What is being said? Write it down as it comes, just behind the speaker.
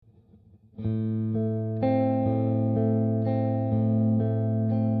Hello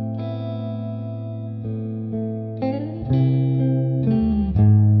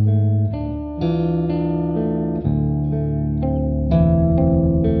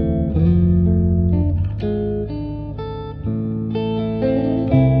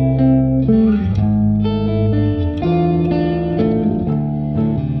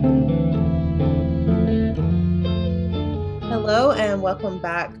and welcome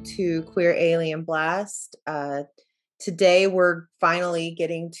back to Queer Alien Blast. Today we're finally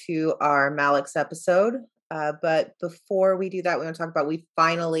getting to our Malix episode. But before we do that, we want to talk about we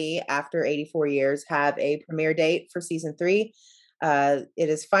finally, after 84 years, have a premiere date for season 3. It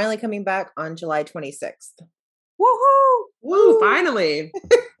is finally coming back on July 26th. Woohoo! Woo! Finally.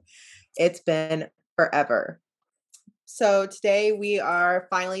 It's been forever. So today we are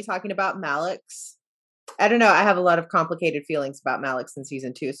finally talking about Malix. I don't know. I have a lot of complicated feelings about Malix in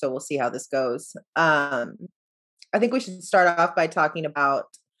season 2, so we'll see how this goes. I think we should start off by talking about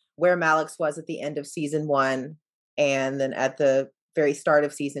where Malix was at the end of season 1 and then at the very start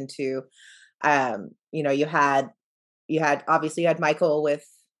of season 2. You had obviously you had Michael with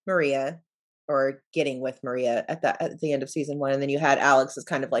Maria, or getting with Maria at the end of season 1, and then you had Alex as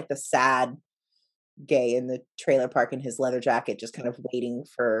kind of like the sad gay in the trailer park in his leather jacket, just kind of waiting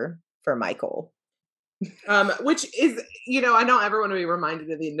for Michael. Which is, I don't ever want to be reminded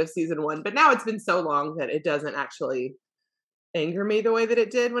of the end of season 1, but now it's been so long that it doesn't actually anger me the way that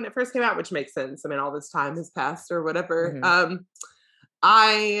it did when it first came out, which makes sense. I mean, all this time has passed or whatever. Mm-hmm.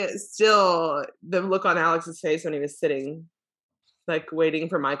 The look on Alex's face when he was sitting, like waiting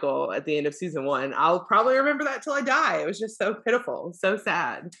for Michael at the end of season 1, I'll probably remember that till I die. It was just so pitiful, so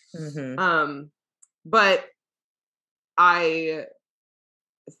sad. Mm-hmm. But I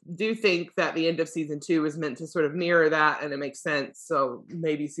do think that the end of season 2 is meant to sort of mirror that, and it makes sense. So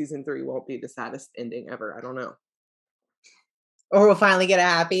maybe season 3 won't be the saddest ending ever. I don't know. Or we'll finally get a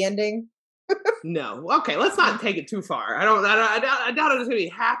happy ending. No. Okay, let's not take it too far. I doubt it's gonna be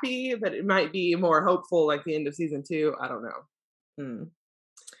happy, but it might be more hopeful, like the end of season 2. I don't know.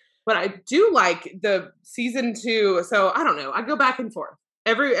 But I do like the season 2. So I don't know. I go back and forth.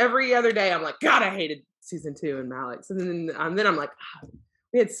 Every other day I'm like, God, I hated season 2 and Malix. And then I'm like,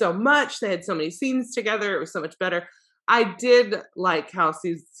 we had so much. They had so many scenes together. It was so much better. I did like how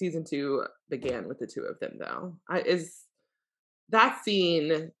season 2 began with the two of them, though. Is that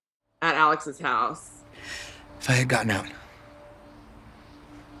scene at Alex's house? If I had gotten out,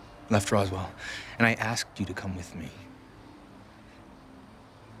 left Roswell, and I asked you to come with me,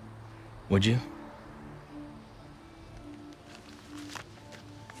 would you?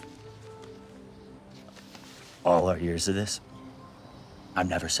 All our years of this, I've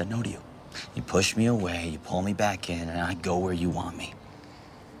never said no to you. You push me away, you pull me back in, and I go where you want me.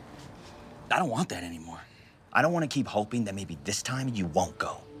 I don't want that anymore. I don't want to keep hoping that maybe this time you won't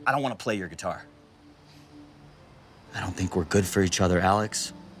go. I don't want to play your guitar. I don't think we're good for each other,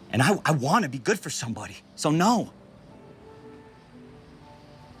 Alex. And I want to be good for somebody, so no.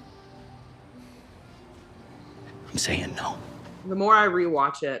 I'm saying no. The more I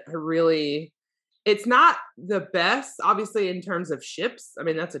rewatch it, it's not the best, obviously, in terms of ships. I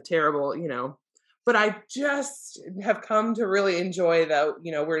mean, that's a terrible, but I just have come to really enjoy the,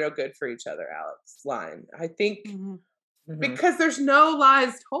 we're no good for each other, Alex line. I think because there's no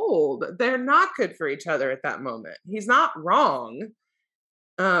lies told. They're not good for each other at that moment. He's not wrong.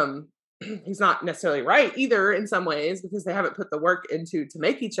 He's not necessarily right either in some ways, because they haven't put the work into to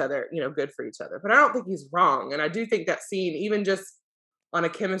make each other, good for each other. But I don't think he's wrong. And I do think that scene, even just on a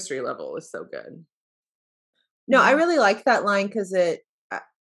chemistry level, is so good. No, I really like that line because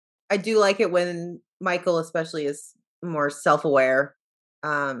I do like it when Michael especially is more self-aware.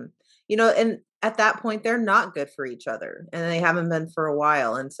 And at that point they're not good for each other, and they haven't been for a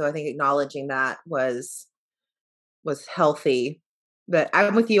while. And so I think acknowledging that was healthy. But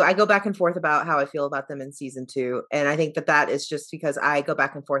I'm with you. I go back and forth about how I feel about them in season 2. And I think that is just because I go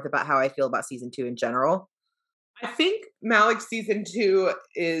back and forth about how I feel about season 2 in general. I think Malix season 2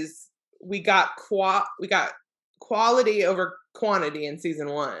 is we got quality over quantity in season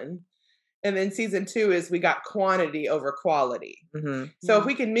 1. And then season 2 is we got quantity over quality. Mm-hmm. So if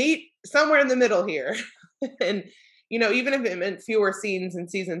we can meet somewhere in the middle here, and, even if it meant fewer scenes in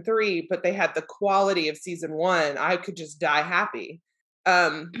season 3, but they had the quality of season 1, I could just die happy.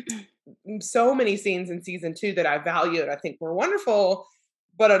 So many scenes in season 2 that I valued, I think were wonderful,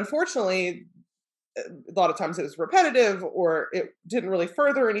 but unfortunately, a lot of times it was repetitive, or it didn't really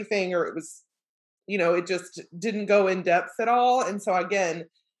further anything, or it was, it just didn't go in depth at all. And so again,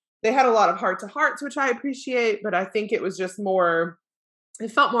 they had a lot of heart to hearts, which I appreciate, but I think it was just more,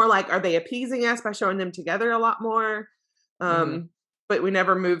 it felt more like, are they appeasing us by showing them together a lot more? But we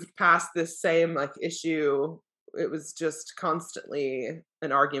never moved past this same like issue. It was just constantly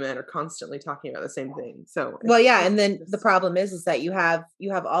an argument or constantly talking about the same thing. So well, yeah, and then the problem is that you have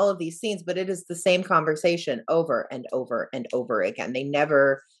all of these scenes, but it is the same conversation over and over and over again. They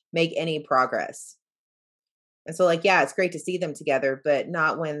never make any progress. And so like, yeah, it's great to see them together, but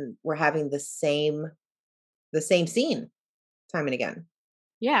not when we're having the same scene time and again.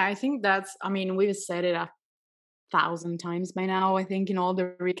 Yeah, I think we've said it 1,000 times by now, I think, in all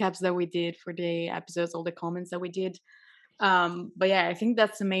the recaps that we did for the episodes, all the comments that we did. But yeah, I think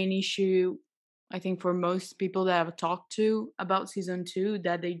that's the main issue, I think, for most people that I've talked to about season 2,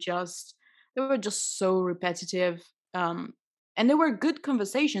 that they were just so repetitive. And they were good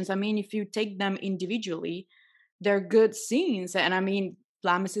conversations. I mean, if you take them individually, they're good scenes. And I mean,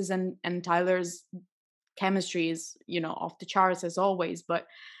 Flammis's and Tyler's chemistry is, off the charts as always. But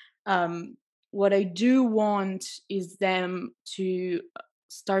what I do want is them to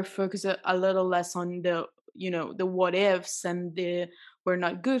start focusing a little less on the what ifs and the we're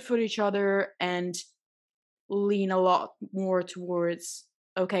not good for each other, and lean a lot more towards,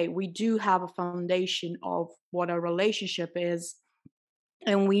 okay, we do have a foundation of what our relationship is,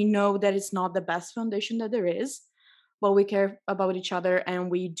 and we know that it's not the best foundation that there is, but we care about each other and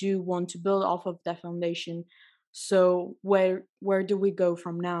we do want to build off of that foundation. So where do we go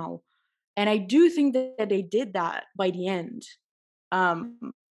from now? And I do think that they did that by the end.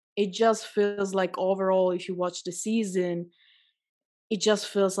 It just feels like overall, if you watch the season, it just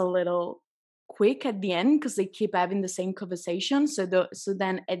feels a little quick at the end because they keep having the same conversation. So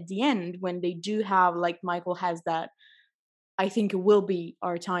then at the end, when they do have, like Michael has that, I think it will be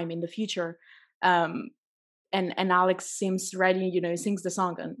our time in the future. And Alex seems ready, sings the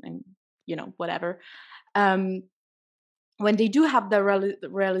song and whatever. When they do have the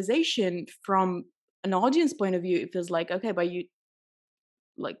realization from an audience point of view, it feels like, okay, but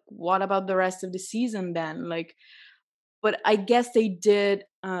what about the rest of the season then? But I guess they did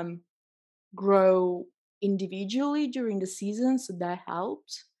grow individually during the season, so that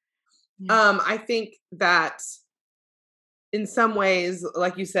helped. Yeah. I think that in some ways,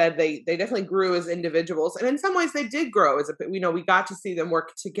 like you said, they definitely grew as individuals, and in some ways they did grow as we got to see them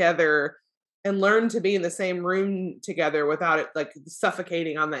work together and learn to be in the same room together without it like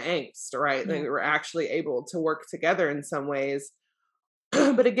suffocating on the angst, right? Yeah. They were actually able to work together in some ways.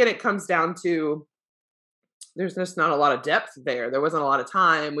 But again, it comes down to there's just not a lot of depth there. There wasn't a lot of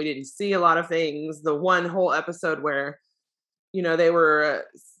time. We didn't see a lot of things. The one whole episode where, they were,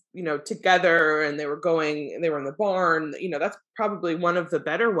 together and they were in the barn, that's probably one of the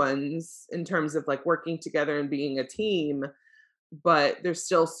better ones in terms of like working together and being a team. But there's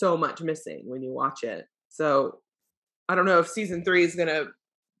still so much missing when you watch it. So I don't know if season 3 is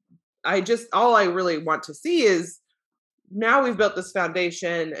all I really want to see is now we've built this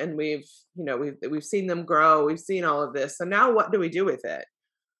foundation and we've seen them grow. We've seen all of this. So now what do we do with it?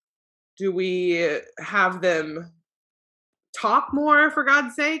 Do we have them talk more, for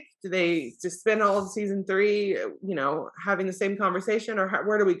God's sake? Do they just spend all of season 3, having the same conversation, or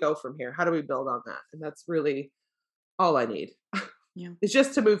where do we go from here? How do we build on that? And that's really all I need. Yeah. It's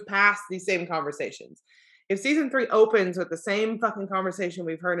just to move past these same conversations. If season 3 opens with the same fucking conversation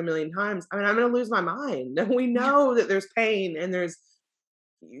we've heard a million times, I mean, I'm going to lose my mind. We know that there's pain and there's,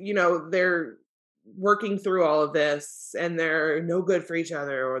 they're working through all of this and they're no good for each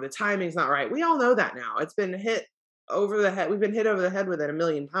other or the timing's not right. We all know that now. It's been hit over the head. We've been hit over the head with it a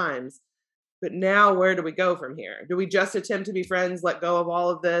million times. But now where do we go from here? Do we just attempt to be friends, let go of all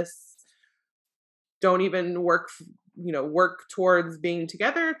of this? Don't even work towards being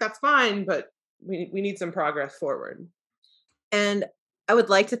together? That's fine, but we need some progress forward. And I would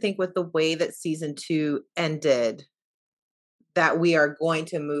like to think with the way that season 2 ended, that we are going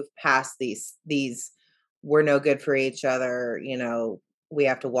to move past these we're no good for each other, we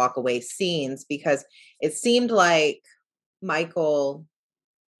have to walk away scenes, because it seemed like Michael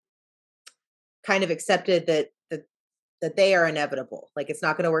kind of accepted that they are inevitable. Like, it's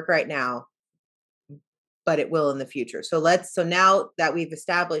not going to work right now, but it will in the future. So now that we've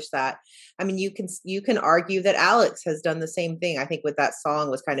established that, I mean, you can argue that Alex has done the same thing. I think with that song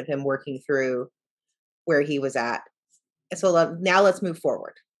was kind of him working through where he was at. So now let's move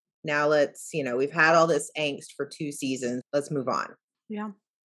forward. Now we've had all this angst for 2 seasons. Let's move on. Yeah. I think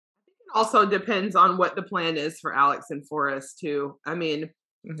it also depends on what the plan is for Alex and Forrest too. I mean,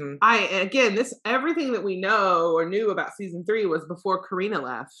 everything that we know or knew about season 3 was before Karina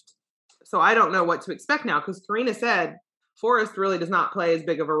left. So I don't know what to expect now, because Karina said Forrest really does not play as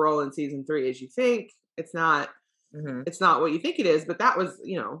big of a role in season 3 as you think. It's not, Mhm. it's not what you think it is. But that was,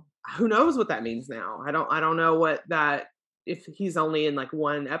 who knows what that means now. I don't know what that, if he's only in like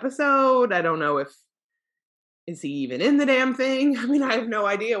one episode. I don't know if, is he even in the damn thing? I mean, I have no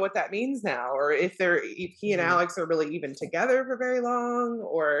idea what that means now, or if he and Mhm. Alex are really even together for very long,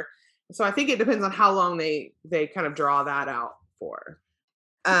 or so I think it depends on how long they kind of draw that out for.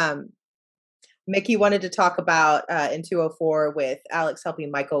 Um, Mickey wanted to talk about in 204 with Alex helping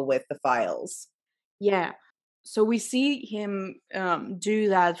Michael with the files. Yeah. So we see him do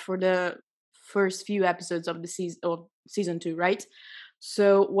that for the first few episodes of the season 2, right?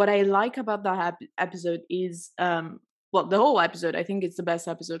 So what I like about that episode is, well, the whole episode. I think it's the best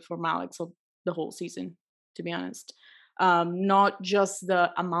episode for Alex of the whole season, to be honest. Not just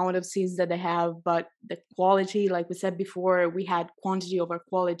the amount of scenes that they have, but the quality. Like we said before, we had quantity over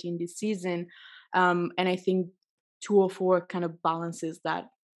quality in this season, and I think 204 kind of balances that.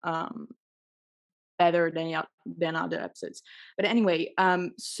 Better than other episodes. But anyway,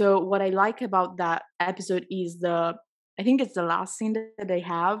 so what I like about that episode is I think it's the last scene that they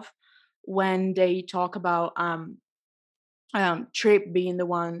have when they talk about Trip being the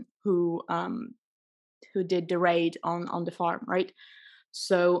one who did the raid on the farm, right?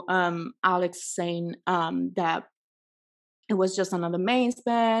 So Alex saying that it was just another main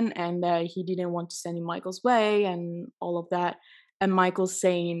span and that he didn't want to send in Michael's way and all of that, and Michael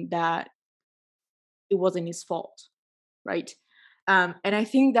saying that it wasn't his fault, right? And I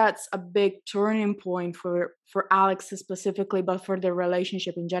think that's a big turning point for Alex specifically, but for the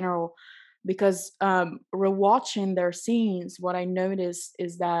relationship in general, because rewatching their scenes, what I noticed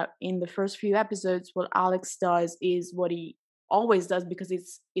is that in the first few episodes, what Alex does is what he always does, because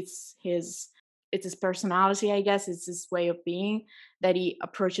it's his personality, I guess. It's his way of being, that he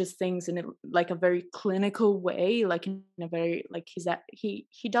approaches things in like a very clinical way, like in a very, like he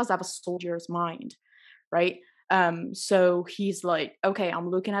does have a soldier's mind, right? So he's like, okay, I'm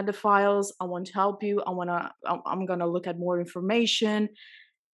looking at the files, I want to help you, I'm gonna look at more information.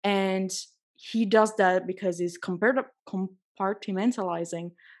 And he does that because he's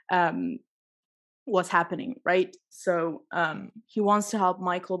compartmentalizing um what's happening, right? So he wants to help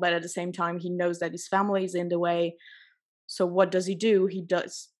Michael, but at the same time he knows that his family is in the way. So what does he do? He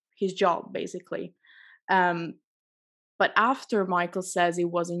does his job, basically. um but after Michael says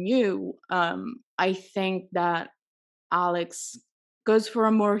it wasn't you, I think that Alex goes for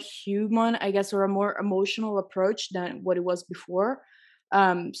a more human, I guess, or a more emotional approach than what it was before.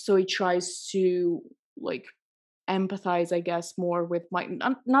 So he tries to like empathize, I guess, more with Mike.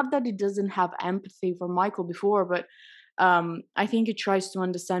 Not that he doesn't have empathy for Michael before, but I think he tries to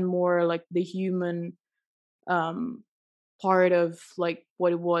understand more like the human um, part of like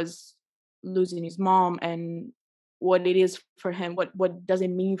what it was losing his mom, and what it is for him. What does it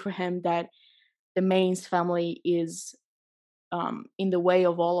mean for him that the Main's family is in the way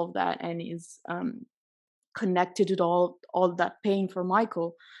of all of that, and is connected to all that pain for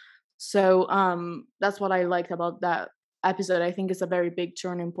Michael. So that's what I liked about that episode. I think it's a very big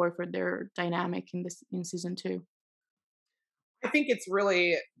turning point for their dynamic in season 2. I think it's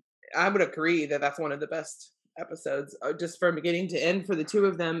really, I would agree that that's one of the best episodes, just from beginning to end for the two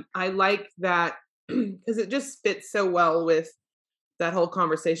of them. I like that because it just fits so well with that whole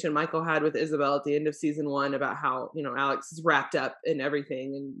conversation Michael had with Isabel at the end of season 1 about how, Alex is wrapped up in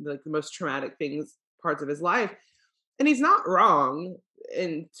everything and like the most traumatic parts of his life. And he's not wrong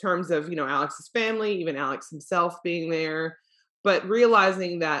in terms of, Alex's family, even Alex himself being there, but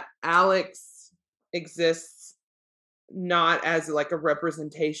realizing that Alex exists not as like a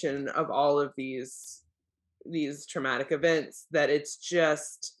representation of all of these traumatic events, that it's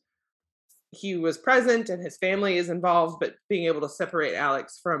just he was present and his family is involved, but being able to separate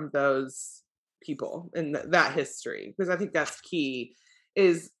Alex from those people and that history, because I think that's key,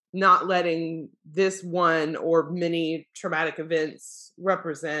 is not letting this one or many traumatic events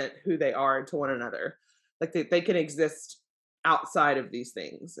represent who they are to one another. Like they can exist outside of these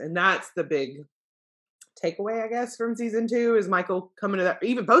things. And that's the big takeaway, I guess, from season 2, is Michael coming to that,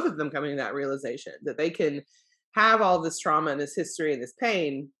 even both of them coming to that realization that they can have all this trauma and this history and this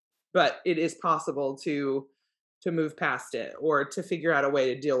pain, but it is possible to move past it, or to figure out a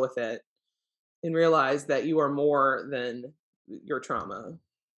way to deal with it and realize that you are more than your trauma.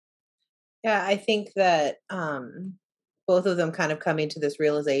 Yeah, I think that both of them kind of coming to this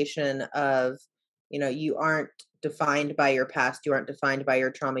realization of, you aren't defined by your past, you aren't defined by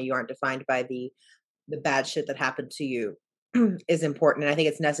your trauma, you aren't defined by the bad shit that happened to you is important. And I think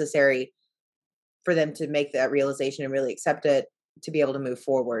it's necessary for them to make that realization and really accept it, to be able to move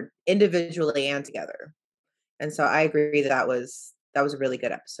forward individually and together. And so I agree that that was a really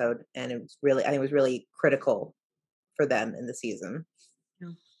good episode, and it was really, I think it was really critical for them in the season. Yeah.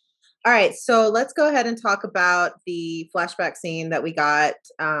 All right, so let's go ahead and talk about the flashback scene that we got.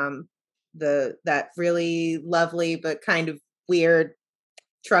 That really lovely but kind of weird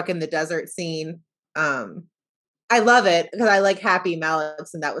truck in the desert scene. I love it because I like happy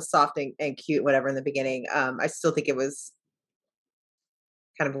Malix, and that was soft and cute, whatever, in the beginning. I still think it was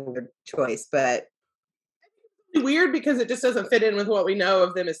kind of a weird choice, but weird because it just doesn't fit in with what we know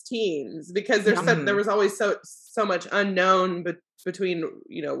of them as teens, because there was always so much unknown between,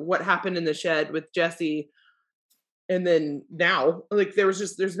 you know, what happened in the shed with Jesse and then now. Like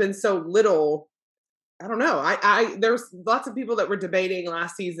there's been so little. I don't know. There was lots of people that were debating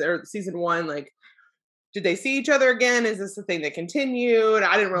last season or season 1, like, did they see each other again? Is this the thing that continued?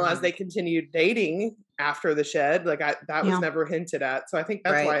 I didn't realize they continued dating after the shed. Like that was never hinted at. So I think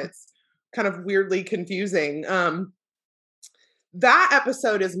that's why it's kind of weirdly confusing. That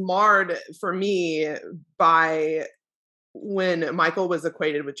episode is marred for me by when Michael was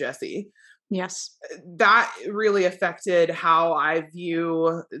equated with Jesse. Yes. That really affected how I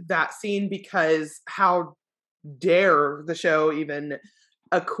view that scene, because how dare the show even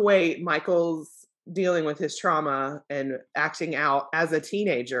equate Michael's dealing with his trauma and acting out as a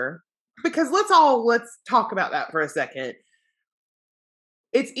teenager? Because let's talk about that for a second.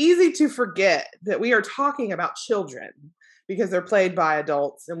 It's easy to forget that we are talking about children because they're played by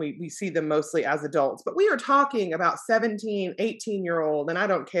adults and we see them mostly as adults, but we are talking about 17, 18-year-old, and I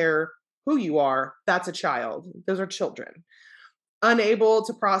don't care who you are, that's a child. Those are children. Unable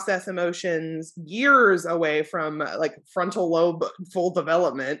to process emotions, years away from like frontal lobe full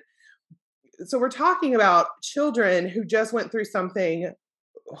development. So we're talking about children who just went through something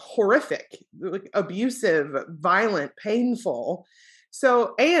horrific, like abusive, violent, painful.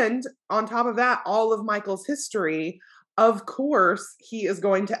 So, and on top of that, all of Michael's history, of course, he is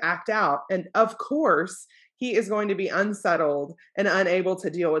going to act out. And of course, he is going to be unsettled and unable to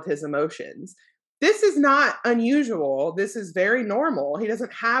deal with his emotions. This is not unusual. This is very normal. He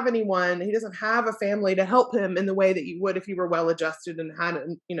doesn't have anyone. He doesn't have a family to help him in the way that you would if you were well-adjusted and had,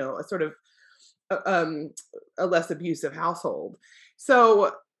 you know, a sort of a less abusive household.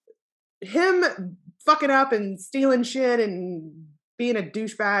 So him fucking up and stealing shit and being a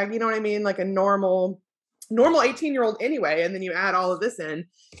douchebag, you know what I mean? Like a normal 18-year-old anyway, and then you add all of this in,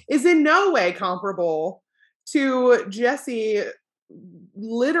 is in no way comparable to Jesse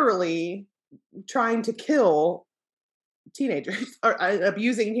literally trying to kill teenagers or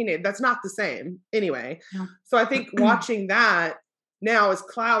abusing teenagers. That's not the same anyway. Yeah. So I think watching that now is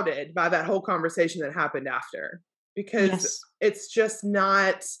clouded by that whole conversation that happened after, because it's just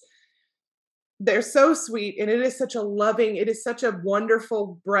not, they're so sweet, and it is such a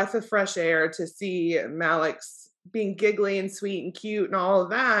wonderful breath of fresh air to see Malix being giggly and sweet and cute and all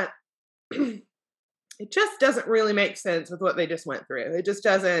of that. It just doesn't really make sense with what they just went through. It just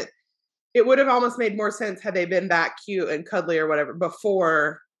doesn't. It would have almost made more sense had they been that cute and cuddly or whatever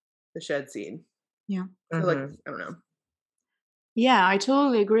before the shed scene. Yeah. So like, I don't know. Yeah, I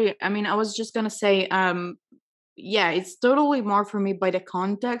totally agree. I mean, I was just gonna say, it's totally more for me by the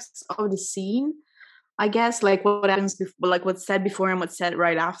context of the scene, I guess, like what happens before, like what's said before and what's said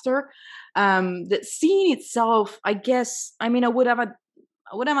right after. The scene itself, I guess, I mean, I would have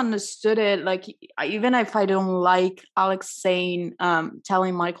understood it, like, even if I don't like Alex saying,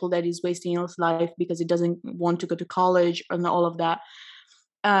 telling Michael that he's wasting his life because he doesn't want to go to college and all of that.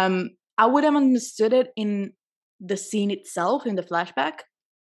 I would have understood it in the scene itself, in the flashback,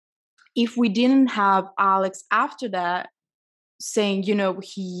 if we didn't have Alex after that saying, you know,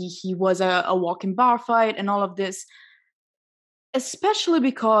 he was a walking bar fight and all of this, especially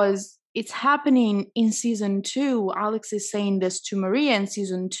because it's happening in season 2. Alex is saying this to Maria in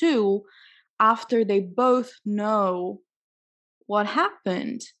season 2 after they both know what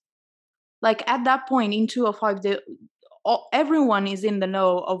happened. Like at that point in 205, everyone is in the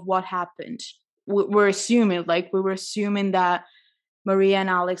know of what happened. We're assuming that Maria and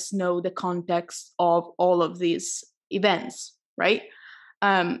Alex know the context of all of these events, right?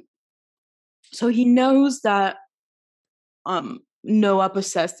 So he knows that Noah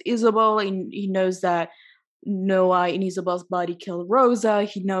possessed Isabel, and he knows that Noah in Isabel's body killed Rosa.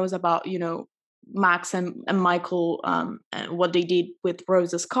 He knows about, you know, Max and Michael, and what they did with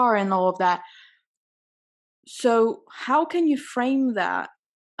Rosa's car and all of that. So how can you frame that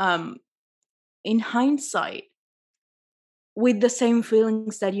in hindsight with the same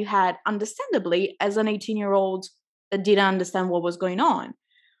feelings that you had, understandably, as an 18-year-old that didn't understand what was going on?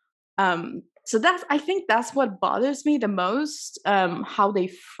 So I think that's what bothers me the most, how they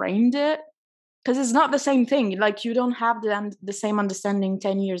framed it, because it's not the same thing. Like, you don't have the same understanding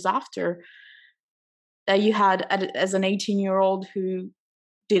 10 years after. that you had as an 18-year-old who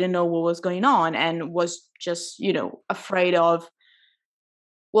didn't know what was going on and was just, afraid of,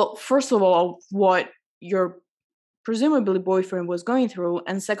 well, first of all, what your presumably boyfriend was going through,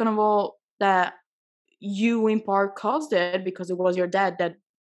 and second of all, that you in part caused it because it was your dad that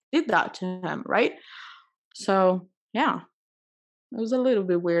did that to him, right? So yeah, it was a little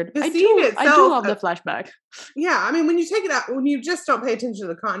bit weird. I do love the flashback. Yeah, I mean, when you take it out, when you just don't pay attention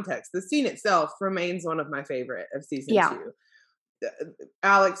to the context, the scene itself remains one of my favorite of season 2.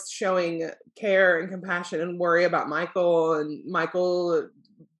 Alex showing care and compassion and worry about Michael, and Michael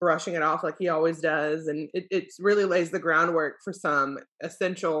brushing it off like he always does, and it really lays the groundwork for some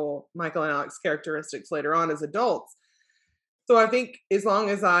essential Michael and Alex characteristics later on as adults. So I think as long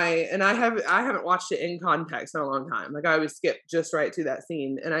as I haven't watched it in context in a long time. Like I always skip just right to that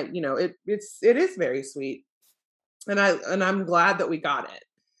scene, and it is very sweet, and I'm glad that we got it.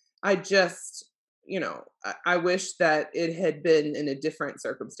 I just I wish that it had been in a different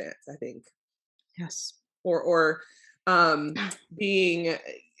circumstance. I think yes, or being,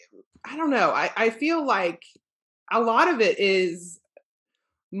 I don't know. I feel like a lot of it is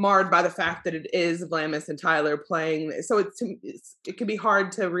marred by the fact that it is Vlamis and Tyler playing. So it can be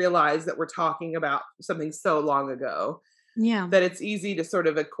hard to realize that we're talking about something so long ago. Yeah. That it's easy to sort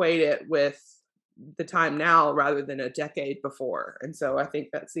of equate it with the time now rather than a decade before. And so I think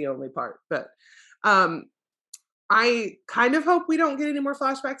that's the only part. But I kind of hope we don't get any more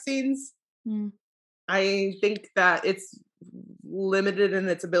flashback scenes. I think that it's limited in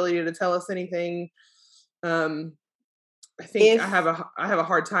its ability to tell us anything. I think I have a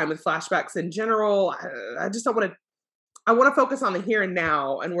hard time with flashbacks in general. I just don't want to. I want to focus on the here and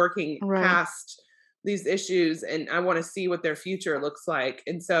now and working past these issues, and I want to see what their future looks like.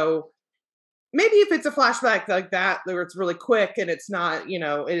 And so maybe if it's a flashback like that, where it's really quick and it's not,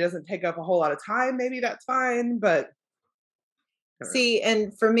 it doesn't take up a whole lot of time, maybe that's fine. But see,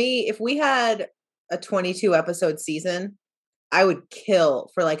 and for me, if we had a 22 episode season, I would kill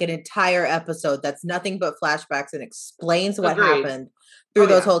for like an entire episode that's nothing but flashbacks and explains what happened through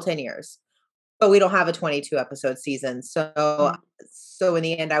those whole 10 years. But we don't have a 22 episode season. So in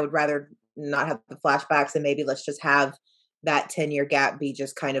the end, I would rather not have the flashbacks, and maybe let's just have that 10-year gap be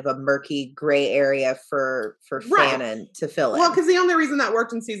just kind of a murky gray area for Fanon to fill in. Well, because the only reason that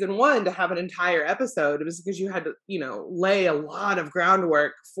worked in season 1 to have an entire episode was because you had to, lay a lot of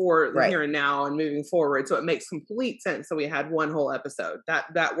groundwork for the here and now and moving forward. So it makes complete sense. So we had one whole episode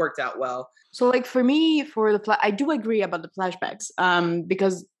that worked out well. So like for me, I do agree about the flashbacks,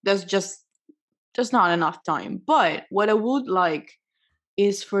 because there's just not enough time. But what I would like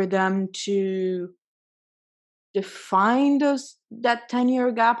is for them to define that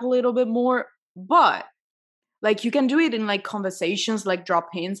 10-year gap a little bit more. But like you can do it in like conversations, like drop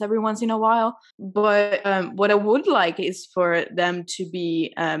hints every once in a while. But what I would like is for them to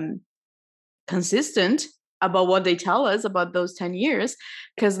be consistent about what they tell us about those 10 years.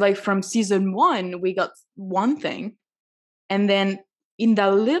 Because like from season 1, we got one thing, and then in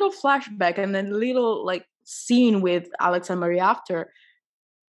that little flashback and then little like scene with Alex and Marie after,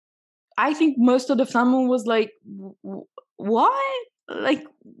 I think most of the family was like, what? Like,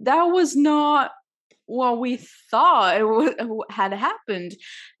 that was not what we thought had happened.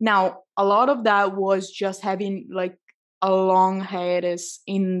 Now, a lot of that was just having like a long hiatus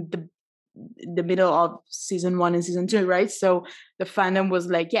in the middle of season 1 and season 2, right? So the fandom was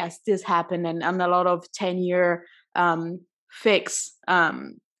like, yes, this happened. And a lot of 10-year fix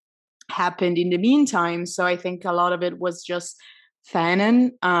happened in the meantime. So I think a lot of it was just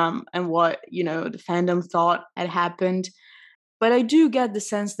Fanon and what the fandom thought had happened. But I do get the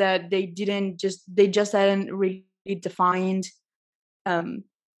sense that they just hadn't really defined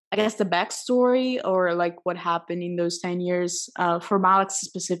I guess the backstory or like what happened in those 10 years for Alex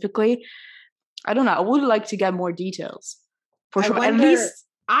specifically. I don't know. I would like to get more details for sure. At least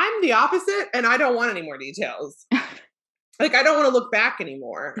I'm the opposite, and I don't want any more details. Like, I don't want to look back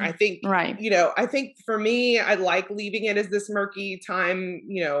anymore. I think, I think for me, I like leaving it as this murky time,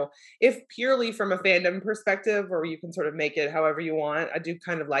 if purely from a fandom perspective, or you can sort of make it however you want. I do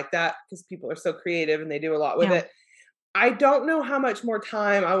kind of like that because people are so creative and they do a lot with it. I don't know how much more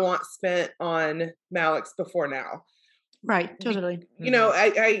time I want spent on Malex before now. Right. Totally.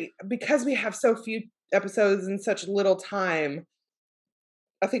 I because we have so few episodes and such little time,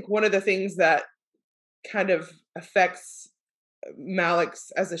 I think one of the things that kind of affects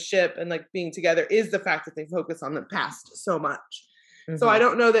Malex as a ship and like being together is the fact that they focus on the past so much. Mm-hmm. So I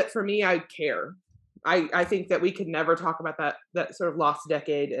don't know that for me, I care. I think that we could never talk about that sort of lost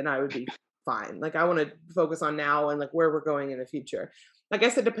decade and I would be fine. Like I want to focus on now and like where we're going in the future. I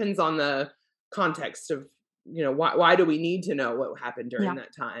guess it depends on the context of, why do we need to know what happened during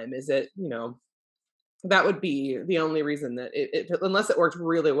that time? Is it, that would be the only reason that unless it worked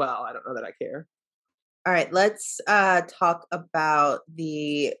really well, I don't know that I care. All right, let's talk about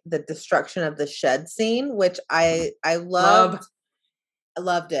the destruction of the shed scene, which I loved. I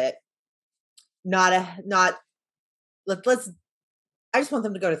loved it. Let's. I just want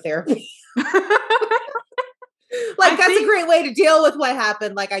them to go to therapy. That's a great way to deal with what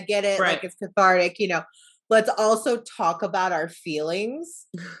happened. Like, I get it. Right. Like, it's cathartic. Let's also talk about our feelings.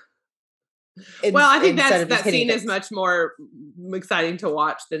 Well, I think that scene is much more exciting to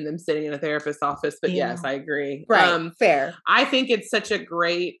watch than them sitting in a therapist's office. But yes, I agree. Right. Fair. I think it's such a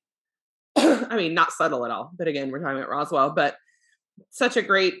great, I mean, not subtle at all, but again, we're talking about Roswell, but such a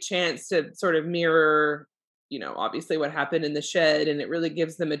great chance to sort of mirror, obviously what happened in the shed. And it really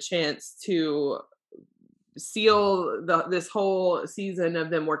gives them a chance to seal this whole season of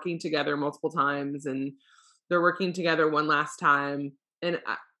them working together multiple times. And they're working together one last time. And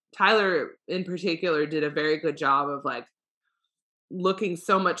Tyler in particular did a very good job of like looking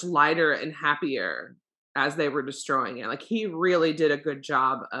so much lighter and happier as they were destroying it. Like, he really did a good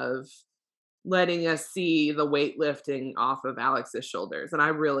job of letting us see the weight lifting off of Alex's shoulders. And I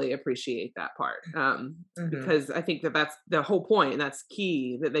really appreciate that part. Because I think that's the whole point. And that's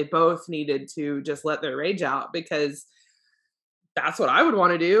key, that they both needed to just let their rage out, because that's what I would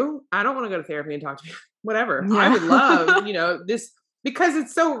want to do. I don't want to go to therapy and talk to you, whatever. Yeah. I would love, this, because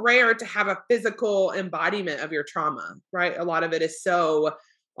it's so rare to have a physical embodiment of your trauma, right? A lot of it is so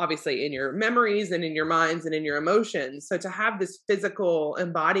obviously in your memories and in your minds and in your emotions. So to have this physical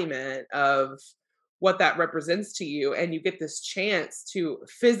embodiment of what that represents to you, and you get this chance to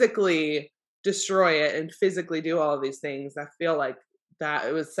physically destroy it and physically do all of these things, I feel like that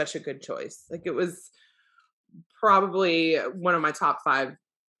it was such a good choice. Like, it was probably one of my top 5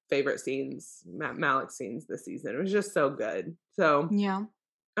 favorite scenes, Malik scenes this season. It was just so good. So yeah,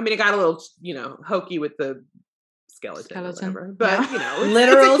 I mean, it got a little, hokey with the skeleton. Or whatever, but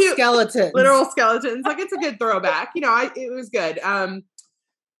literal skeletons. Literal skeletons. Like, it's a good throwback. It was good. It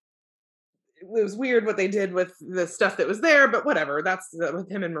was weird what they did with the stuff that was there, but whatever. That's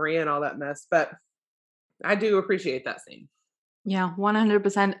with him and Maria and all that mess. But I do appreciate that scene. Yeah,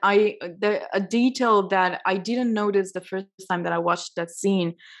 100%. A detail that I didn't notice the first time that I watched that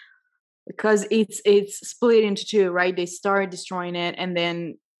scene, because it's split into 2, right? They start destroying it, and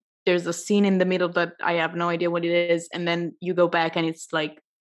then there's a scene in the middle that I have no idea what it is, and then you go back and it's like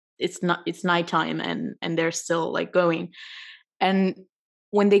it's nighttime and they're still like going. And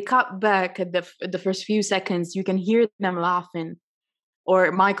when they cut back at the first few seconds, you can hear them laughing,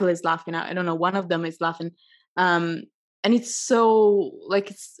 or Michael is laughing. I don't know, one of them is laughing. And it's so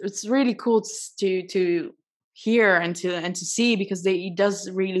like it's really cool to hear and to see, because it does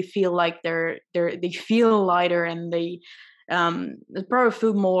really feel like they feel lighter, and they probably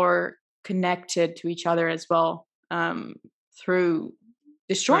feel more connected to each other as well, through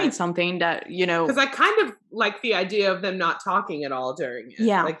destroying something that, because I kind of like the idea of them not talking at all during it.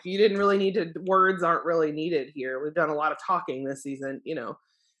 Yeah, like, you didn't really need to, words aren't really needed here. We've done a lot of talking this season,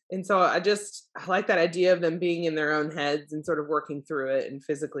 and so I like that idea of them being in their own heads and sort of working through it and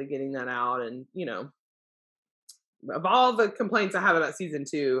physically getting that out. And of all the complaints I have about season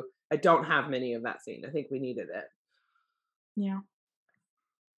 2, I don't have many of that scene. I think we needed it. Yeah.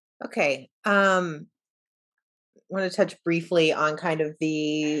 Okay. I want to touch briefly on kind of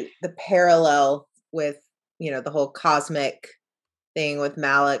the parallel with, the whole cosmic thing with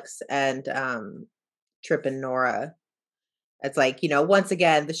Malix and Trip and Nora. It's like, once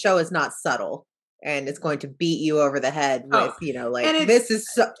again, the show is not subtle, and it's going to beat you over the head with, like, this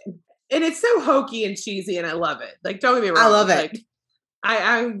is so, and it's so hokey and cheesy, and I love it. Like, don't get me wrong. I love it. Like,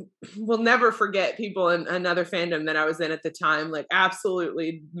 I will never forget people in another fandom that I was in at the time, like,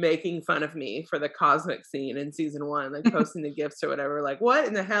 absolutely making fun of me for the cosmic scene in season 1, like posting the gifts or whatever. Like, what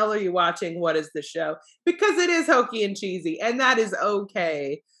in the hell are you watching? What is the show? Because it is hokey and cheesy, and that is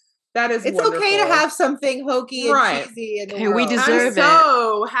okay. It's wonderful. Okay to have something hokey and cheesy in the world. We deserve it.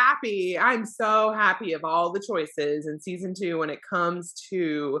 I'm so happy of all the choices in season 2 when it comes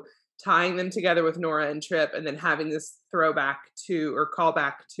to tying them together with Nora and Trip, and then having this throwback to, or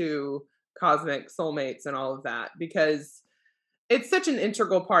callback to, cosmic soulmates and all of that, because it's such an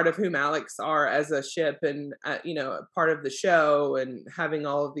integral part of who Malix are as a ship, and part of the show, and having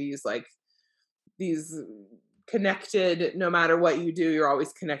all of these, like, these connected, no matter what you do, you're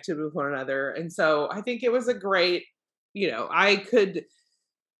always connected with one another. And so I think it was a great,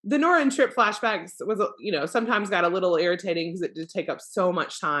 the Nora and Trip flashbacks was, sometimes got a little irritating because it did take up so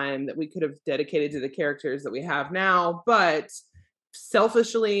much time that we could have dedicated to the characters that we have now. But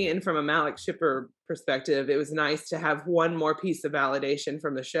selfishly and from a Malik shipper perspective, it was nice to have one more piece of validation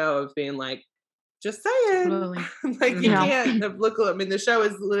from the show of being like, just saying, Totally. like you can't look. I mean, the show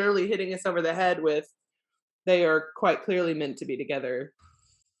is literally hitting us over the head with they are quite clearly meant to be together.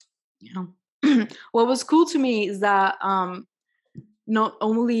 Yeah. What was cool to me is that not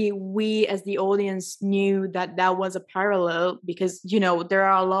only we as the audience knew that that was a parallel, because there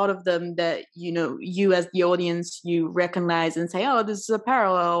are a lot of them that you as the audience, you recognize and say, oh, this is a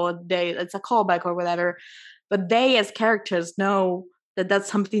parallel, or it's a callback or whatever, but they as characters know that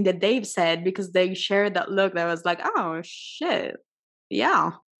that's something that they've said because they shared that look that was like, oh shit,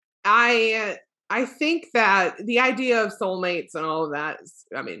 yeah. I think that the idea of soulmates and all of that is,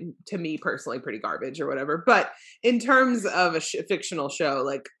 I mean, to me personally, pretty garbage or whatever. But in terms of a fictional show,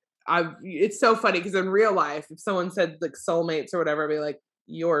 like it's so funny because in real life, if someone said like soulmates or whatever, I'd be like,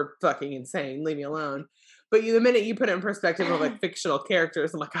 you're fucking insane. Leave me alone. But the minute you put it in perspective of like fictional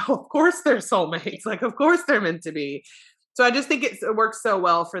characters, I'm like, oh, of course they're soulmates. Like, of course they're meant to be. So I just think it works so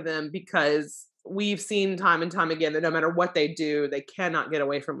well for them because we've seen time and time again that no matter what they do, they cannot get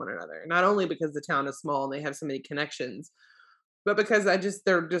away from one another. Not only because the town is small and they have so many connections, but because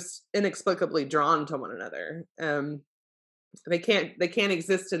they're just inexplicably drawn to one another. They can't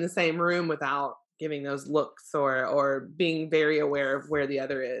exist in the same room without giving those looks or being very aware of where the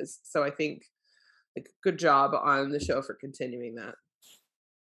other is. So I think like good job on the show for continuing that.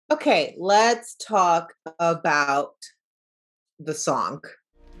 Okay, let's talk about the song.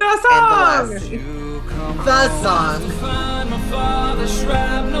 The song! The song. Find my father's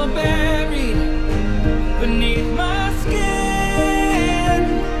shrapnel buried beneath my skin.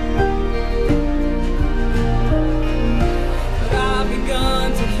 But I've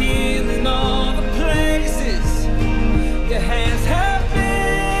begun to heal in all the places your hands have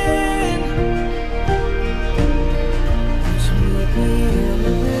been. Push me in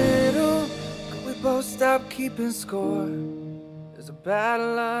the middle, could we both stop keeping score? There's a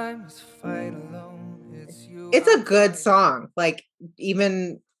battle I must fight alone. It's a good song. Like,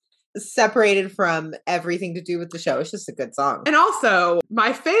 even separated from everything to do with the show, it's just a good song. And also,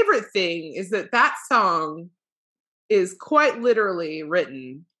 my favorite thing is that song is quite literally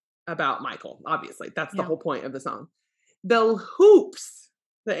written about Michael. Obviously, that's the whole point of the song. The hoops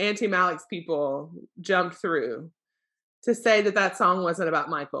the Anti-Maliks people jumped through to say that song wasn't about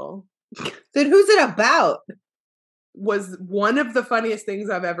Michael. Then who's it about? Was one of the funniest things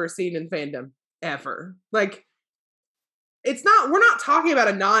I've ever seen in fandom ever. Like, we're not talking about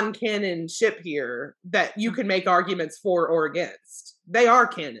a non-canon ship here that you can make arguments for or against. They are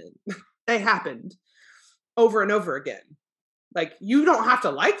canon. They happened over and over again. Like, you don't have to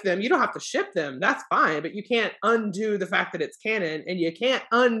like them. You don't have to ship them. That's fine. But you can't undo the fact that it's canon. And you can't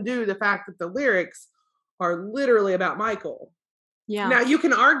undo the fact that the lyrics are literally about Michael. Yeah. Now, you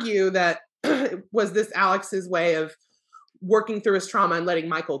can argue that was this Alex's way of working through his trauma and letting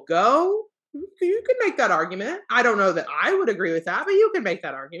Michael go? You can make that argument. I don't know that I would agree with that, but you can make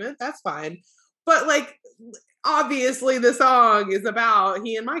that argument. That's fine. But like, obviously the song is about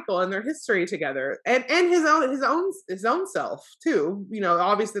he and Michael and their history together and his own self too.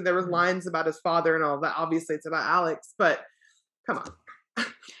 Obviously there was lines about his father and all that. Obviously it's about Alex, but come on.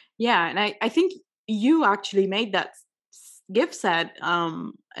 Yeah. And I think you actually made that gift set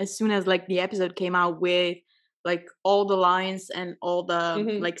as soon as like the episode came out with like all the lines and all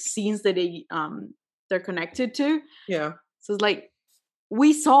the like scenes that they're connected to. Yeah. So it's like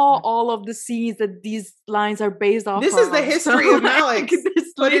we saw all of the scenes that these lines are based off. This is the history of Malik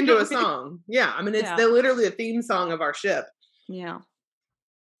put into a literally song. Yeah, I mean it's literally the theme song of our ship. Yeah.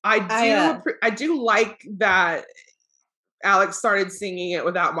 I do like that Alex started singing it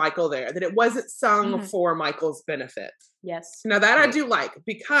without Michael there, that it wasn't sung for Michael's benefit. Yes. Now that I do like,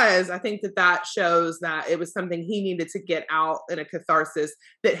 because I think that shows that it was something he needed to get out in a catharsis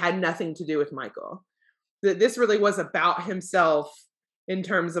that had nothing to do with Michael. That this really was about himself in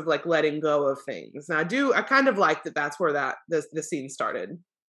terms of like letting go of things. And I kind of like that that's where the scene started.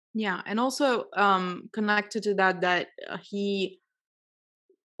 Yeah. And also connected to that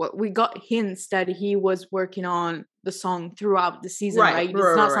we got hints that he was working on the song throughout the season, right? It's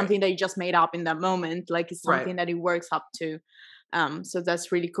not something that he just made up in that moment. Like it's something that he works up to. So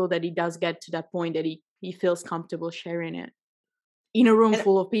that's really cool that he does get to that point that he feels comfortable sharing it in a room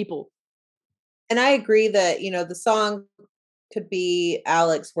full of people. And I agree that, the song could be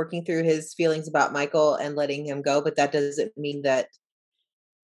Alex working through his feelings about Michael and letting him go, but that doesn't mean that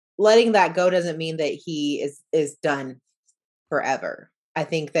letting that go doesn't mean that he is done forever. I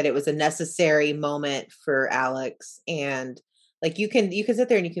think that it was a necessary moment for Alex, and like you can sit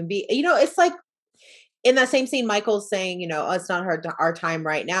there and you can be, it's like in that same scene, Michael's saying, oh, it's not our time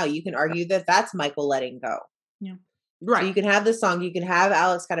right now. You can argue that that's Michael letting go. Yeah. Right. So you can have this song. You can have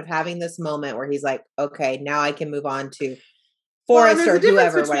Alex kind of having this moment where he's like, okay, now I can move on to Forrest or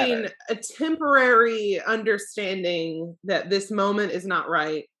whoever, whatever. A temporary understanding that this moment is not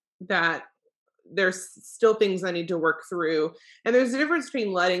right, that there's still things I need to work through. And there's a difference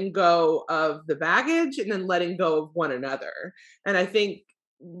between letting go of the baggage and then letting go of one another. And I think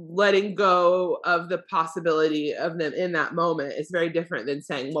letting go of the possibility of them in that moment is very different than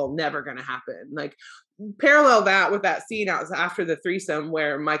saying, well, never going to happen. Like, parallel that with that scene out after the threesome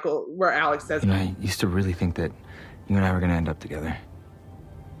where Alex says, I used to really think that you and I were going to end up together.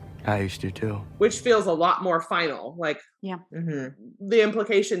 I used to too. Which feels a lot more final. Like, yeah. Mm-hmm. The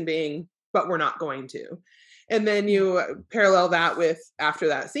implication being, but we're not going to. And then you parallel that with after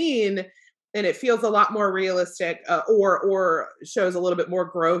that scene, and it feels a lot more realistic, or shows a little bit more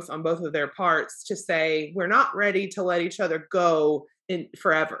growth on both of their parts to say, we're not ready to let each other go in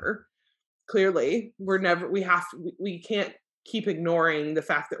forever. Clearly, we can't keep ignoring the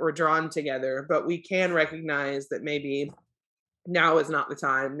fact that we're drawn together, but we can recognize that maybe now is not the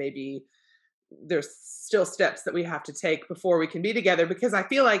time. Maybe there's still steps that we have to take before we can be together, because I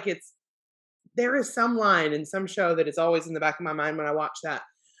feel like there is some line in some show that is always in the back of my mind when I watch that,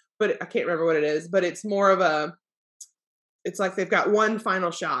 but I can't remember what it is, but it's more of it's like they've got one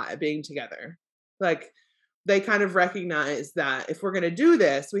final shot at being together. Like, they kind of recognize that if we're going to do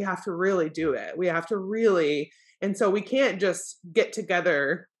this, we have to really do it. We have to really, and so we can't just get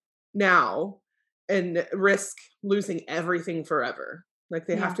together now and risk losing everything forever. Like,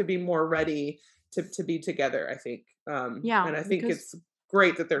 they have to be more ready to be together, I think. And I think it's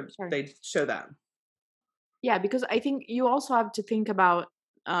great that they show that. Yeah, because I think you also have to think about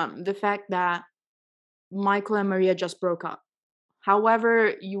the fact that Michael and Maria just broke up.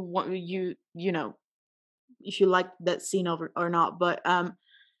 However, you know, if you like that scene or not, but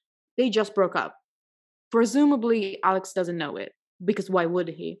they just broke up. Presumably, Alex doesn't know it, because why would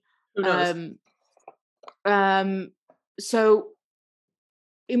he? Who knows? So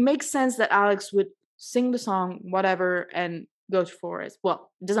it makes sense that Alex would sing the song, whatever, and go to Forrest.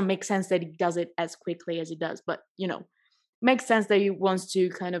 Well, it doesn't make sense that he does it as quickly as he does, but makes sense that he wants to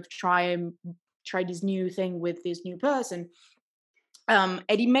kind of try this new thing with this new person. And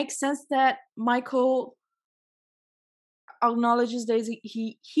it makes sense that Michael acknowledges that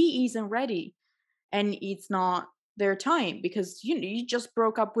he isn't ready and it's not their time, because you just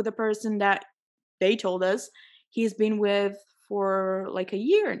broke up with a person that they told us he's been with for like a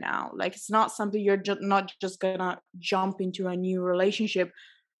year now. Like, it's not something you're not just gonna jump into a new relationship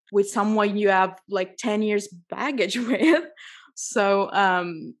with someone you have like 10 years baggage with. So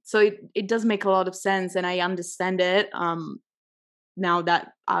it does make a lot of sense, and I understand it. Now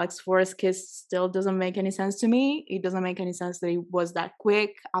that Alex Forrest kiss still doesn't make any sense to me. It doesn't make any sense that it was that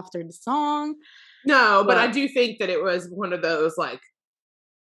quick after the song. No, but I do think that it was one of those like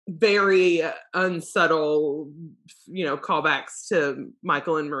very unsubtle, callbacks to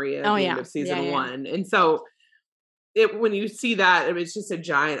Michael and Maria at the end of season 1. And so when you see that, it's just a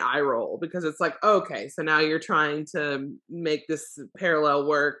giant eye roll, because it's like, okay, so now you're trying to make this parallel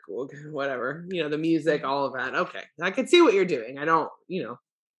work, whatever, the music, all of that. Okay, I can see what you're doing. I don't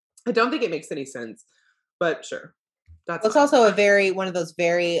think it makes any sense, but sure. It's also one of those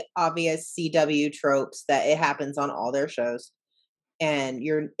very obvious CW tropes that it happens on all their shows, and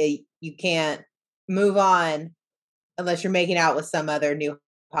you can't move on unless you're making out with some other new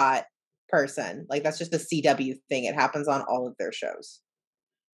hot person. Like, that's just the CW thing. It happens on all of their shows.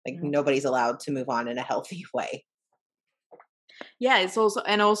 Like, nobody's allowed to move on in a healthy way. Yeah, it's also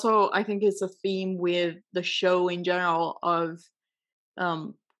I think it's a theme with the show in general of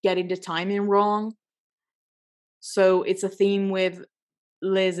getting the timing wrong. So it's a theme with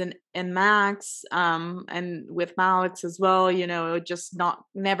Liz and Max, and with Alex as well, just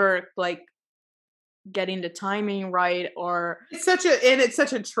never like getting the timing right, or it's such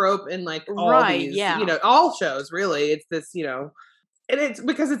a trope in like all these, all shows really. It's this, and it's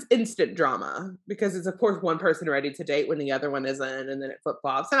because it's instant drama, because it's of course one person ready to date when the other one isn't, and then it flip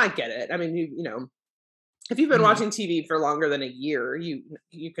flops. And I get it. I mean, if you've been watching TV for longer than a year,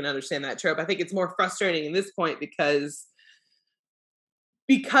 you can understand that trope. I think it's more frustrating in this point because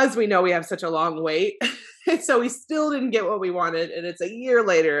we know we have such a long wait. And so we still didn't get what we wanted, and it's a year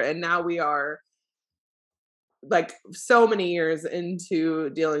later, and now we are like so many years into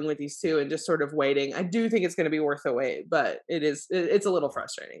dealing with these two and just sort of waiting. I do think it's going to be worth the wait, but it's a little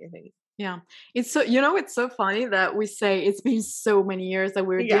frustrating, I think. Yeah. It's so, it's so funny that we say it's been so many years that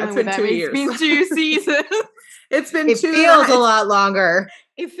we're dealing with them. It's been 2 seasons. It feels a lot longer.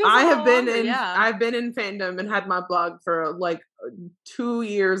 It feels I a have lot been longer, in yeah. I've been in fandom and had my blog for like 2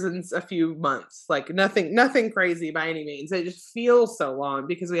 years and a few months. Like nothing crazy by any means. It just feels so long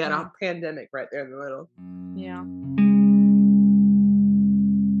because we had a pandemic right there in the middle. Yeah.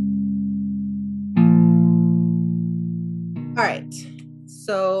 All right.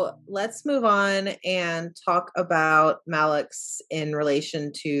 So let's move on and talk about Malix in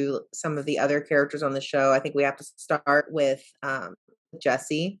relation to some of the other characters on the show. I think we have to start with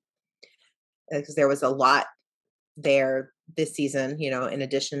Jesse, because there was a lot there this season, you know, in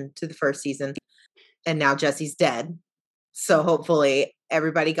addition to the first season. And now Jesse's dead. So hopefully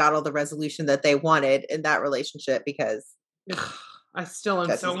everybody got all the resolution that they wanted in that relationship, because I still am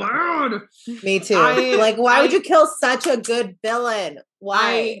Jesse's so gone. mad. Me too. Like, why would you kill such a good villain?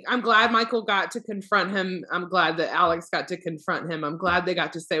 Why? I'm glad Michael got to confront him. I'm glad that Alex got to confront him. I'm glad they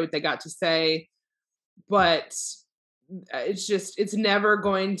got to say what they got to say. But it's never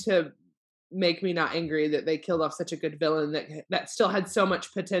going to make me not angry that they killed off such a good villain that still had so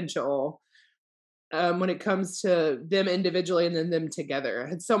much potential. When it comes to them individually and then them together, it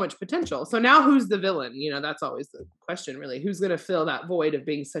had so much potential. So now who's the villain? You know, that's always the question, really. Who's going to fill that void of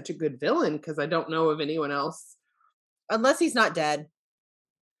being such a good villain? Because I don't know of anyone else. Unless he's not dead.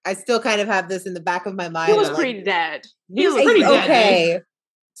 I still kind of have this in the back of my mind. He was pretty dead. He was pretty dead. Okay.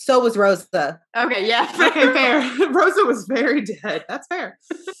 So was Rosa. Okay, yeah. Okay, fair. Rosa was very dead. That's fair.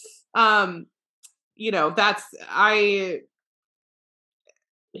 You know,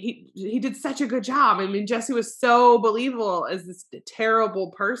 he did such a good job. I mean, Jesse was so believable as this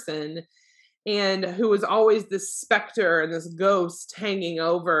terrible person, and who was always this specter and this ghost hanging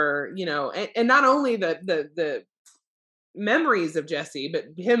over, you know, and not only the memories of Jesse, but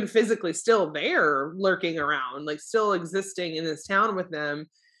him physically still there, lurking around, like still existing in this town with them.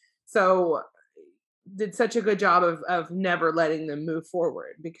 So did such a good job of never letting them move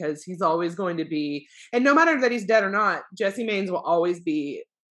forward, because he's always going to be, and no matter that he's dead or not, Jesse Maines will always be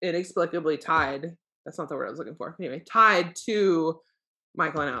inexplicably tied. That's not the word I was looking for. Anyway, tied to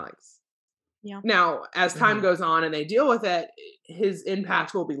Michael and Alex. Yeah. Now, as time goes on and they deal with it, his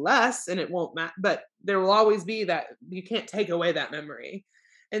impact will be less, and it won't matter. But there will always be that you can't take away that memory.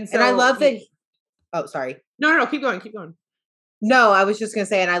 And so, and I love that. Oh, sorry. No, keep going. No, I was just gonna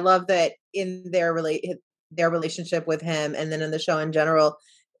say, and I love that in their relationship with him, and then in the show in general,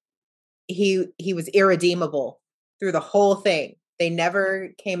 he was irredeemable through the whole thing. They never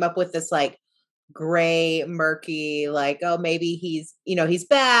came up with this like gray, murky, like, oh, maybe he's, you know, he's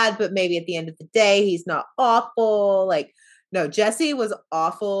bad, but maybe at the end of the day, he's not awful. Like, no, Jesse was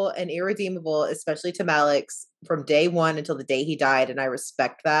awful and irredeemable, especially to Malix, from day one until the day he died. And I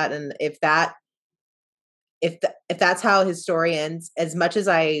respect that. And if that's how his story ends, as much as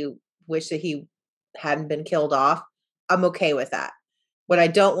I wish that he hadn't been killed off, I'm okay with that. What I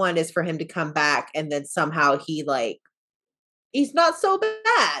don't want is for him to come back and then somehow he's not so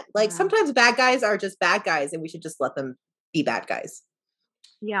bad. Like, sometimes bad guys are just bad guys, and we should just let them be bad guys.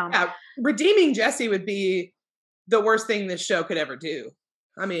 Yeah. Redeeming Jesse would be the worst thing this show could ever do.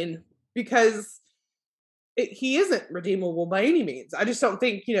 I mean, because he isn't redeemable by any means. I just don't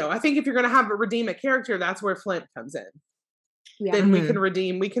think, you know, I think if you're going to redeem a character, that's where Flint comes in. Yeah. Then we can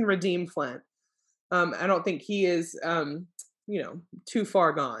redeem Flint. I don't think he is, you know, too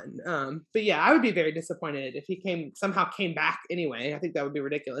far gone. But yeah, I would be very disappointed if he somehow came back anyway. I think that would be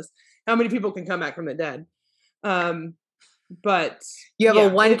ridiculous. How many people can come back from the dead? But you have a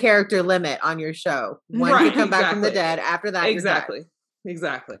one character limit on your show. One can come back from the dead. After that, exactly.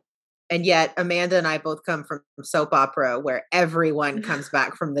 And yet Amanda and I both come from soap opera where everyone comes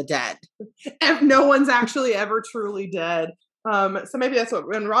back from the dead. No one's actually ever truly dead. So maybe that's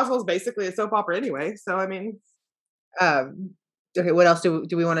and Roswell's basically a soap opera anyway. So, I mean, okay, what else do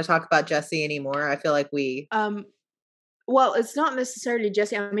we want to talk about Jesse anymore? I feel like we well, it's not necessarily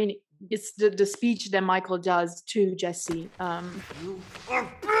Jesse. I mean, it's the speech that Michael does to Jesse. You are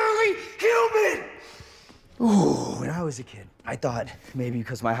barely human. Ooh, when I was a kid, I thought maybe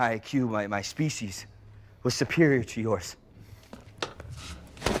because my high IQ, my species was superior to yours.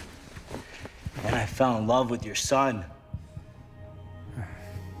 And I fell in love with your son.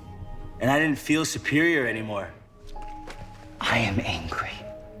 And I didn't feel superior anymore. I am angry.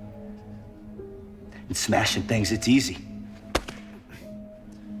 And smashing things, it's easy.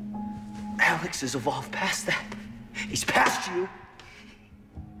 Alex has evolved past that. He's past you.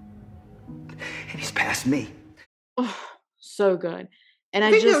 And he's past me. Oh, so good. And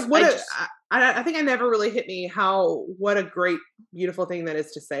I think I never really hit me what a great, beautiful thing that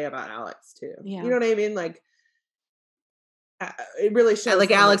is to say about Alex too. Yeah. You know what I mean? Like, it really shows.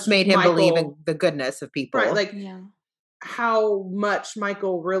 Like Alex made him believe in the goodness of people. Right. Like, how much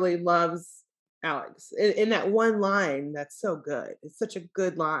Michael really loves Alex in that one line. That's so good. It's such a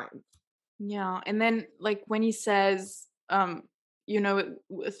good line. Yeah. And then like when he says, throughout,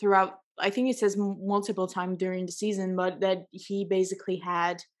 I think he says multiple times during the season, but that he basically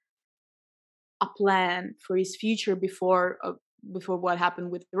had a plan for his future before what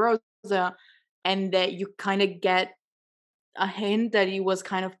happened with Rosa, and that you kind of get a hint that he was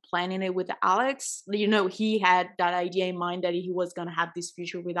kind of planning it with Alex. He had that idea in mind that he was gonna have this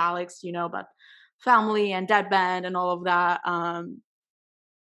future with Alex, about family and that band and all of that.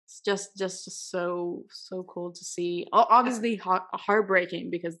 It's just so cool to see. Obviously heartbreaking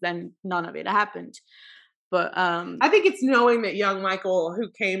because then none of it happened. But I think it's knowing that young Michael, who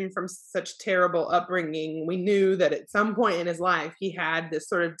came from such terrible upbringing, we knew that at some point in his life he had this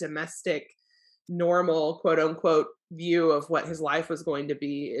sort of domestic, normal, quote unquote, view of what his life was going to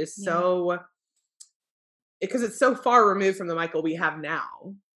be is so, because it's so far removed from the Michael we have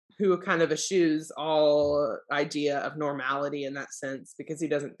now, who kind of eschews all idea of normality in that sense, because he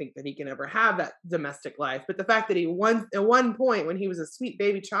doesn't think that he can ever have that domestic life. But the fact that he at one point when he was a sweet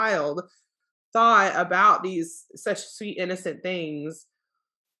baby child thought about these such sweet innocent things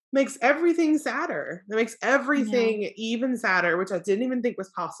makes everything sadder. It makes everything even sadder, which I didn't even think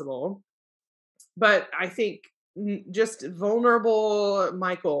was possible. But I think just vulnerable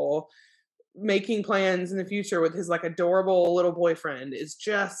Michael making plans in the future with his like adorable little boyfriend is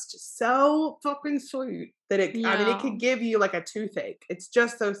just so fucking sweet that it could give you like a toothache. It's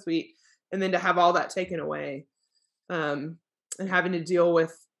just so sweet. And then to have all that taken away, and having to deal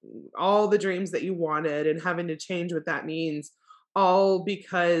with all the dreams that you wanted and having to change what that means, all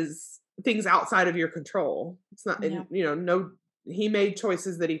because things outside of your control. It's not, he made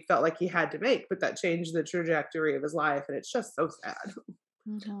choices that he felt like he had to make, but that changed the trajectory of his life. And it's just so sad.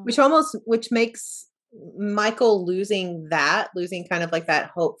 Which makes Michael losing kind of like that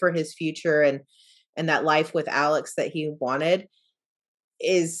hope for his future and that life with Alex that he wanted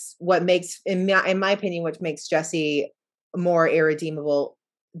is what makes, in my opinion, what makes Jesse more irredeemable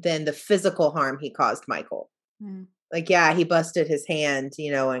than the physical harm he caused Michael. Like, he busted his hand,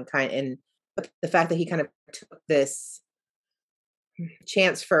 and the fact that he kind of took this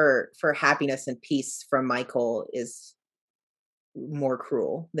chance for happiness and peace from Michael is more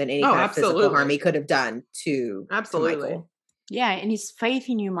cruel than any kind of physical harm he could have done to Michael. Yeah, and his faith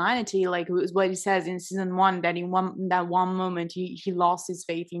in humanity, like what he says in season 1, that in that one moment he lost his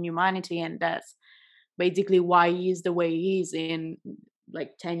faith in humanity, and that's basically why he is the way he is in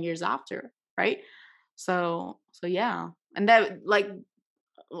like 10 years after, right? So yeah, and that like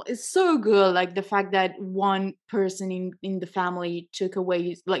it's so good, like the fact that one person in the family took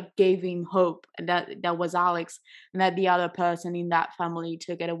away, like gave him hope, and that was Alex, and that the other person in that family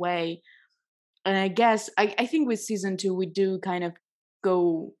took it away. And I guess I think with season 2 we do kind of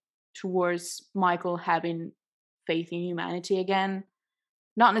go towards Michael having faith in humanity again,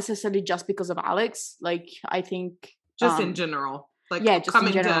 not necessarily just because of Alex. Like I think just in general, like just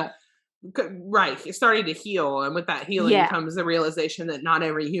coming in general. Right, he's starting to heal, and with that healing comes the realization that not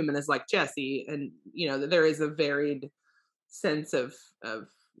every human is like Jesse, and that there is a varied sense of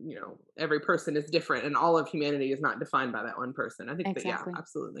every person is different, and all of humanity is not defined by that one person. I think that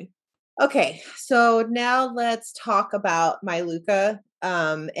absolutely. Okay, so now let's talk about My Luca.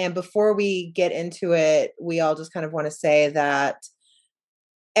 And before we get into it, we all just kind of want to say that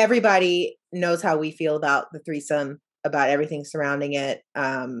everybody knows how we feel about the threesome, about everything surrounding it.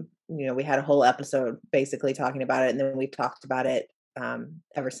 We had a whole episode basically talking about it, and then we've talked about it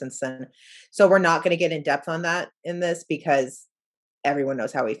ever since then. So we're not going to get in depth on that in this because everyone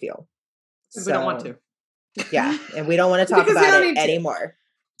knows how we feel. So, we don't want to. Yeah, and we don't want to talk about it anymore.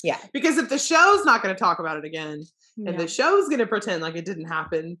 Yeah. Because if the show's not going to talk about it again, and the show's going to pretend like it didn't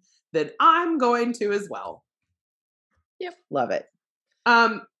happen, then I'm going to as well. Yep. Love it.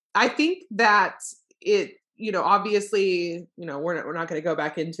 I think that it, obviously, we're not going to go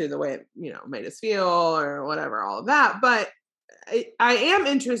back into the way it, made us feel or whatever, all of that. But I am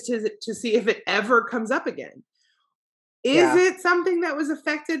interested to see if it ever comes up again. Is it something that was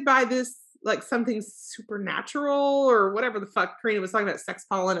affected by this, like something supernatural or whatever the fuck Karina was talking about, sex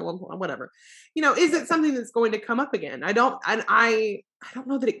pollen at one point, whatever, is it something that's going to come up again? I don't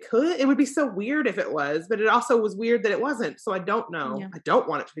know that it could. It would be so weird if it was, but it also was weird that it wasn't. So I don't know. Yeah. I don't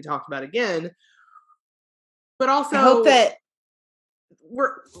want it to be talked about again. But also, I hope that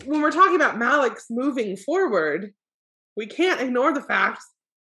when we're talking about Malex moving forward, we can't ignore the fact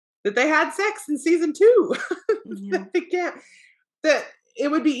that they had sex in season 2. Yeah. That it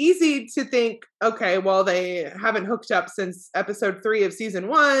would be easy to think, okay, well, they haven't hooked up since episode 3 of season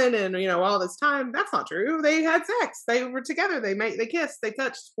 1, and all this time. That's not true. They had sex. They were together. They kissed. They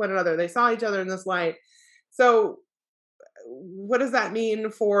touched one another. They saw each other in this light. So, what does that mean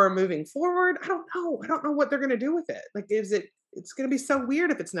for moving forward? I don't know. I don't know what they're going to do with it. Like, it's going to be so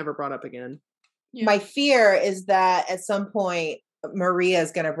weird if it's never brought up again. Yeah. My fear is that at some point Maria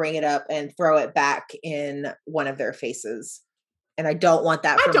is going to bring it up and throw it back in one of their faces. And I don't want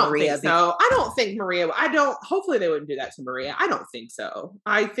that for Maria. Think so. I don't think Maria. Hopefully they wouldn't do that to Maria. I don't think so.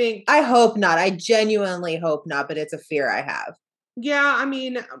 I hope not. I genuinely hope not, but it's a fear I have. Yeah. I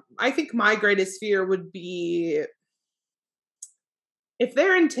mean, I think my greatest fear would be if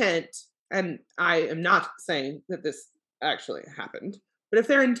their intent, and I am not saying that this actually happened, but if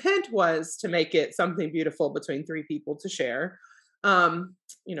their intent was to make it something beautiful between 3 people to share,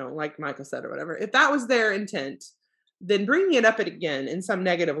 like Michael said or whatever, if that was their intent, then bringing it up again in some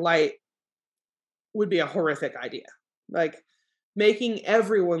negative light would be a horrific idea. Like making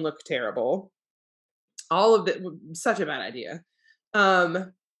everyone look terrible. All of it, such a bad idea.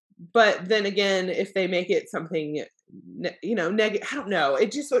 But then again, if they make it something, negative, I don't know.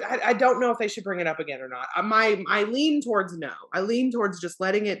 It just, I don't know if they should bring it up again or not. I lean towards no. I lean towards just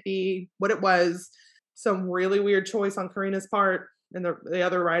letting it be what it was. Some really weird choice on Karina's part and the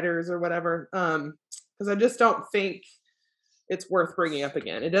other writers or whatever. Because I just don't think it's worth bringing up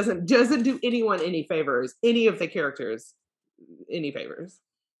again. It doesn't do anyone any favors, any of the characters any favors.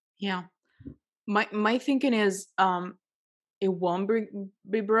 Yeah. My thinking is it won't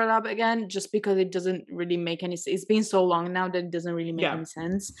be brought up again just because it doesn't really make any sense. It's been so long now that it doesn't really make any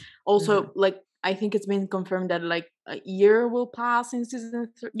sense. Also, I think it's been confirmed that like a year will pass in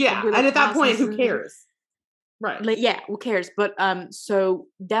season 3. Yeah, and at that point, who cares? Right. Who cares? But so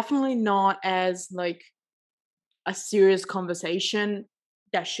definitely not as like a serious conversation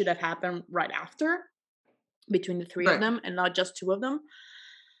that should have happened right after between the 3 of them and not just 2 of them.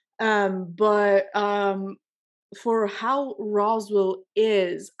 But for how Roswell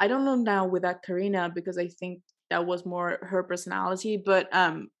is, I don't know now without Karina because I think that was more her personality. But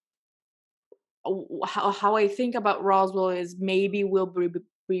how I think about Roswell is maybe will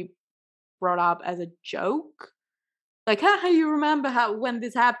be brought up as a joke. Like, how you remember when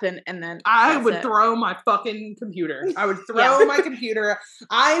this happened? And then I would throw my fucking computer. I would throw my computer.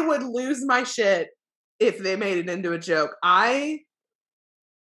 I would lose my shit if they made it into a joke.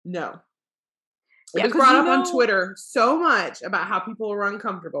 No. It was brought up on Twitter so much about how people were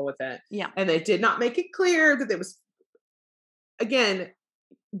uncomfortable with it. Yeah. And they did not make it clear that it was, again,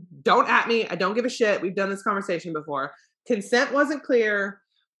 don't at me. I don't give a shit. We've done this conversation before. Consent wasn't clear.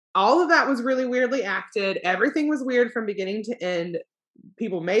 All of that was really weirdly acted. Everything was weird from beginning to end.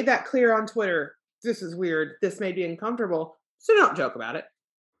 People made that clear on Twitter. This is weird. This may be uncomfortable. So don't joke about it.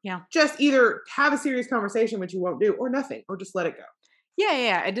 Yeah. Just either have a serious conversation, which you won't do, or nothing, or just let it go.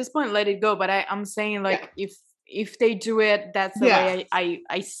 Yeah. At this point, let it go. But I'm saying if they do it, that's the way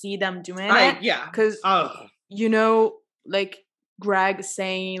I see them doing it. Yeah. Because, like Greg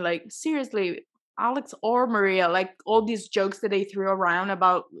saying, like, seriously, Alex or Maria, like all these jokes that they threw around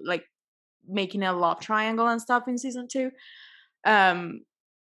about like making a love triangle and stuff in season 2,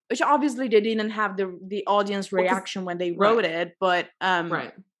 which obviously they didn't have the audience reaction when they wrote it, but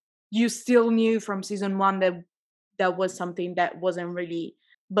you still knew from season 1 that was something that wasn't really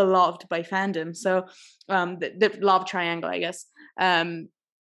beloved by fandom. So the love triangle, I guess. So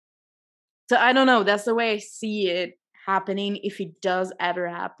I don't know. That's the way I see it happening if it does ever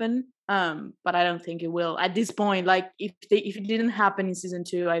happen. But I don't think it will at this point. Like if it didn't happen in season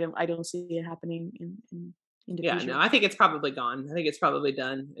 2, I don't see it happening in the future. No, I think it's probably gone. I think it's probably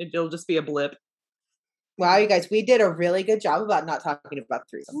done. It'll just be a blip. Wow, you guys, we did a really good job about not talking about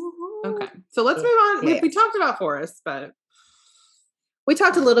threesome. Okay, so let's move on. We talked about Forrest, but we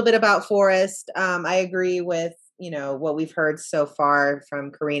talked a little bit about Forrest. I agree with what we've heard so far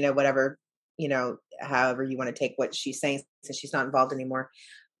from Karina. Whatever however you want to take what she's saying, since she's not involved anymore.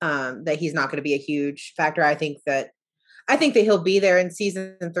 That he's not going to be a huge factor. I think that he'll be there in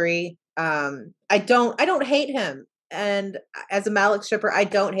season 3. I don't hate him, and as a Malik shipper, I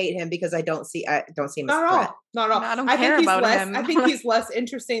don't hate him because I don't see him as a threat. Not at all. I don't care about him. I think he's less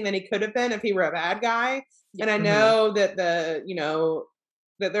interesting than he could have been if he were a bad guy. Yeah. And I know that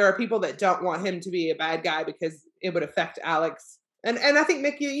that there are people that don't want him to be a bad guy because it would affect Alex. And I think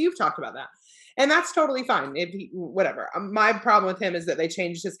Mickey, you've talked about that. And that's totally fine. Whatever. My problem with him is that they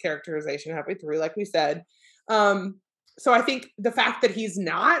changed his characterization halfway through, like we said. So I think the fact that he's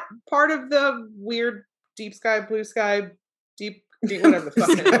not part of the weird deep sky, blue sky, deep whatever the fuck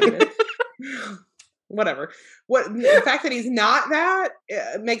it is. whatever. The fact that he's not that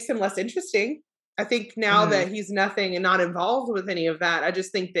makes him less interesting. I think now that he's nothing and not involved with any of that, I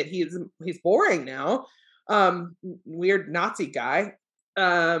just think that he's boring now. Weird Nazi guy.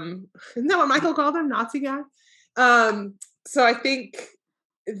 Isn't that what Michael called him? Nazi guy? So I think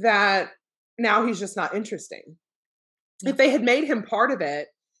that now he's just not interesting. If they had made him part of it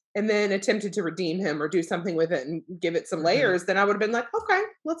and then attempted to redeem him or do something with it and give it some layers, then I would have been like, okay,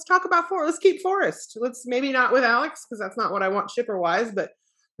 let's talk about Let's keep Forrest. Let's maybe not with Alex, because that's not what I want shipper wise, but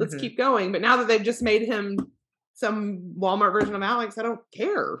let's keep going. But now that they've just made him some Walmart version of Alex, I don't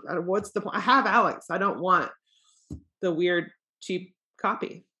care. What's the point? I have Alex. I don't want the weird, cheap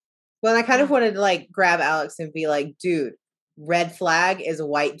copy. Well, I kind of wanted to like grab Alex and be like, dude, red flag is a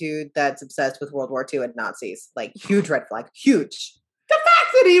white dude that's obsessed with World War II and Nazis. Like, huge red flag. Huge. The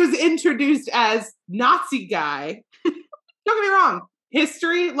fact that he was introduced as Nazi guy, don't get me wrong,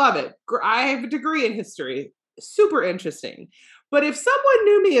 history, love it. I have a degree in history. Super interesting. But if someone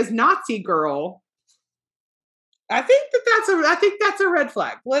knew me as Nazi girl, I think that's a red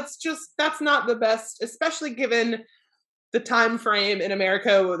flag. That's not the best, especially given the time frame in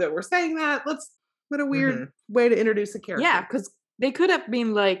America that we're saying that. What a weird way to introduce a character. Yeah, because they could have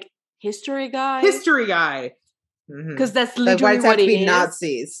been like history guy. History guy. Because that's like, literally what he is.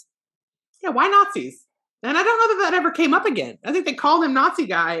 Nazis. Yeah, why Nazis? And I don't know that ever came up again. I think they called him Nazi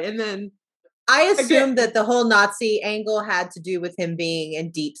guy, and then I assumed that the whole Nazi angle had to do with him being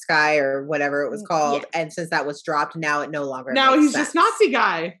in Deep Sky or whatever it was called, and since that was dropped, now it no longer. Now makes he's sense. just Nazi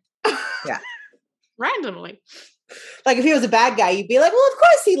guy. Yeah, randomly. Like if he was a bad guy, you'd be like, "Well, of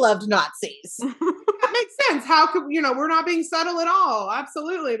course he loved Nazis." That makes sense. How could we're not being subtle at all?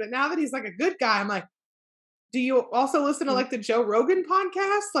 Absolutely. But now that he's like a good guy, I'm like, do you also listen to like the Joe Rogan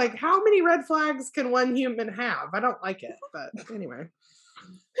podcast? Like, how many red flags can one human have? I don't like it, but anyway.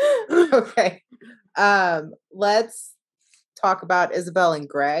 Okay. Let's talk about Isabel and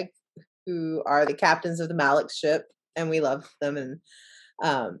Greg, who are the captains of the Malix ship, and we love them. And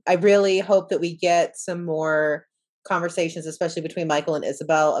I really hope that we get some more conversations, especially between Michael and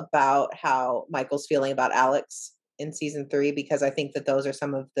Isabel, about how Michael's feeling about Alex in season 3, because I think that those are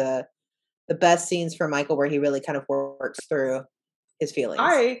some of the best scenes for Michael where he really kind of works through his feelings.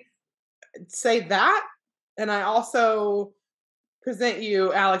 I say that, and I also present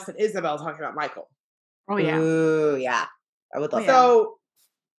you Alex and Isabel talking about Michael. Oh yeah. Ooh, yeah. I would love that. So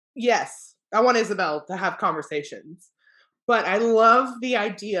yes, I want Isabel to have conversations, but I love the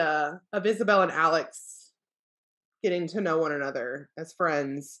idea of Isabel and Alex getting to know one another as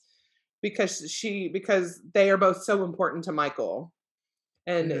friends because they are both so important to Michael.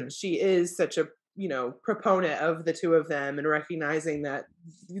 And she is such a, proponent of the two of them and recognizing that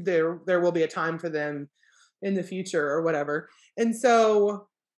there will be a time for them in the future or whatever. And so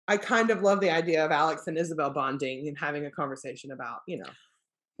I kind of love the idea of Alex and Isabel bonding and having a conversation about,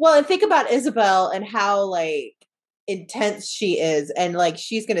 Well, and think about Isabel and how like intense she is. And like,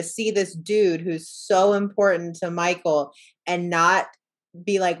 she's going to see this dude who's so important to Michael and not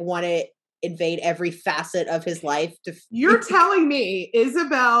be like, want to invade every facet of his life. You're telling me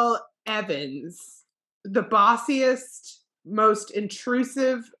Isabel Evans, the bossiest, most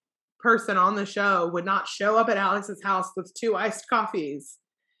intrusive person on the show, would not show up at Alex's house with 2 iced coffees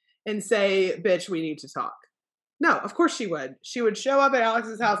and say, bitch, we need to talk. No, of course she would. She would show up at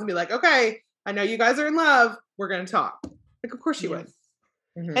Alex's house and be like, okay, I know you guys are in love. We're going to talk. Like, of course she would.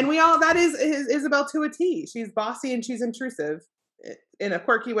 And that is Isabel to a T. She's bossy and she's intrusive in a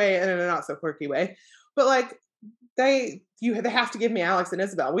quirky way and in a not so quirky way. But like, they have to give me Alex and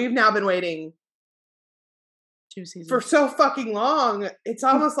Isabel. We've now been waiting 2 seasons for so fucking long. It's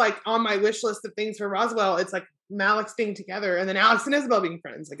almost like on my wish list of things for Roswell. It's like Malix being together and then Alex and Isabel being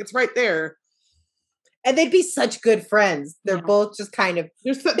friends. Like, it's right there. And they'd be such good friends. They're both just kind of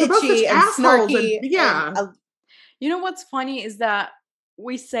they're both such and snarky. You know what's funny is that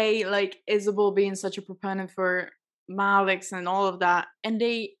we say like Isabel being such a proponent for Malix and all of that, and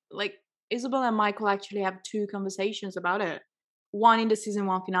they like Isabel and Michael actually have 2 conversations about it. One in the season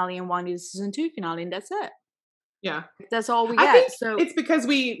 1 finale and one in the season 2 finale, and that's it. Yeah, that's all we I get. think so it's because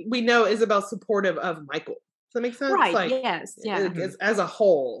we know Isabel's supportive of Michael. Does that make sense? Right. Like, yes. Yeah. As a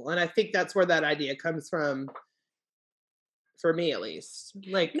whole, and I think that's where that idea comes from. For me, at least.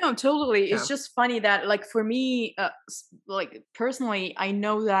 Like, no, totally. Yeah. It's just funny that, like, for me, like personally, I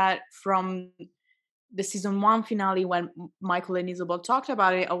know that from the season 1 finale when Michael and Isabel talked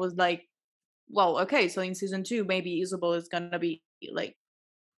about it, I was like, well, okay, so in season 2, maybe Isabel is gonna be like,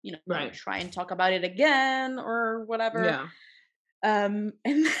 right, try and talk about it again or whatever. Yeah. And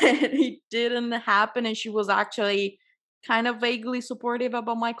then it didn't happen, and she was actually kind of vaguely supportive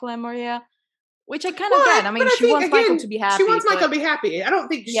about Michael and Maria, Which I kind of get. I mean, she wants Michael to be happy. She wants Michael to be happy. I don't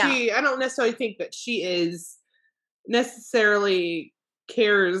necessarily think that she is necessarily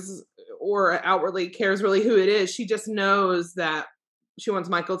cares or outwardly cares really who it is. She just knows that she wants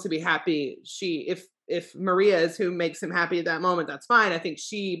Michael to be happy. If Maria is who makes him happy at that moment, that's fine. I think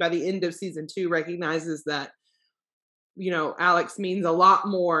she, by the end of season 2, recognizes that, Alex means a lot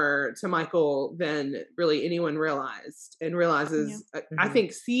more to Michael than really anyone realized, and realizes, I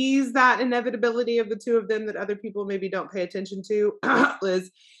think, sees that inevitability of the two of them that other people maybe don't pay attention to,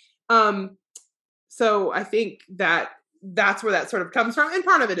 Liz. So I think that's where that sort of comes from. And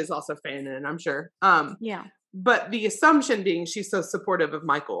part of it is also fanon, I'm sure. But the assumption being she's so supportive of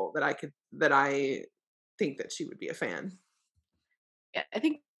Michael that I think that she would be a fan. Yeah, I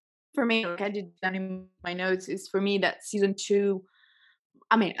think for me, like I did that in my notes, is for me that season 2,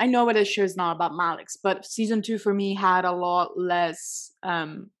 I mean, I know what the show is not about Malix, but season 2 for me had a lot less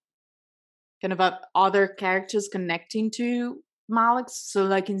kind of other characters connecting to Malix. So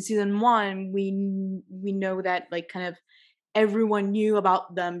like in season 1, we know that like kind of everyone knew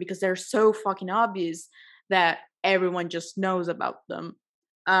about them because they're so fucking obvious that everyone just knows about them.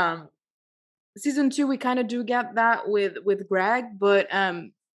 Season 2, we kind of do get that with Greg, but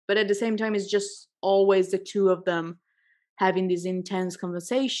at the same time, it's just always the two of them having these intense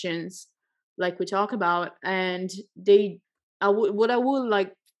conversations, like we talk about. And what I would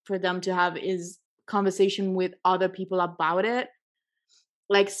like for them to have is conversation with other people about it.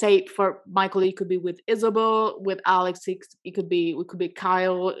 Like, say, for Michael, it could be with Isabel. With Alex, it could be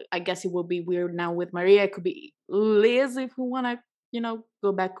Kyle. I guess it will be weird now with Maria. It could be Liz if we want to,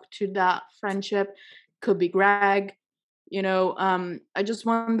 go back to that friendship. Could be Greg. I just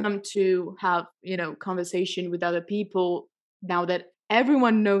want them to have, conversation with other people now that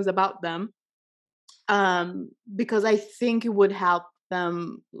everyone knows about them. Because I think it would help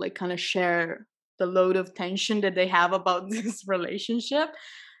them like kind of share the load of tension that they have about this relationship,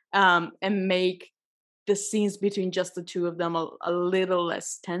 and make the scenes between just the two of them a little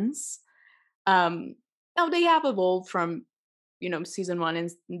less tense. Now they have evolved from, season 1 and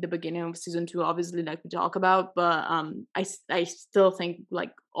the beginning of season 2, obviously, like we talk about, but I still think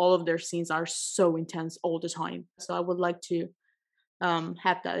like all of their scenes are so intense all the time. So I would like to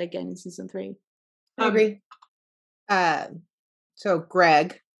have that again in season 3. I agree. So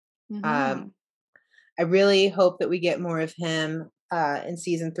Greg, I really hope that we get more of him in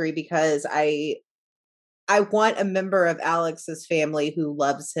season 3, because I want a member of Alex's family who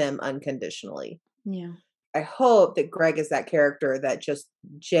loves him unconditionally. Yeah. I hope that Greg is that character that just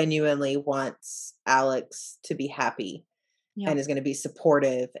genuinely wants Alex to be happy and is going to be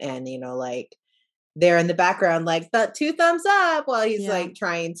supportive and, like there in the background, like the 2 thumbs up while he's like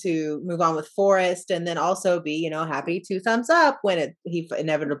trying to move on with Forrest, and then also be, happy 2 thumbs up when he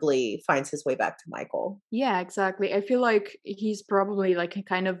inevitably finds his way back to Michael. Yeah, exactly. I feel like he's probably like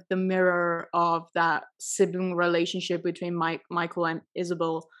kind of the mirror of that sibling relationship between Michael and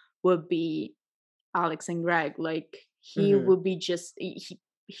Isabel would be Alex and Greg. Like he would be just,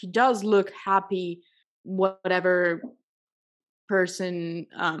 he does look happy whatever person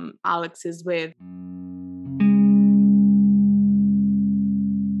Alex is with.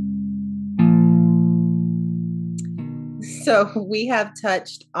 So we have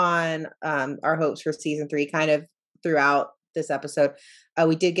touched on our hopes for season 3 kind of throughout this episode.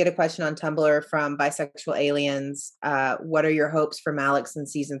 We did get a question on Tumblr from Bisexual Aliens. What are your hopes for Malix in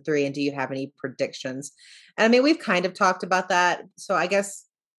season 3, and do you have any predictions? And I mean, we've kind of talked about that. So I guess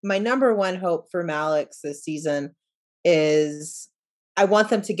my number one hope for Malix this season is I want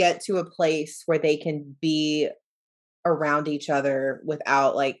them to get to a place where they can be around each other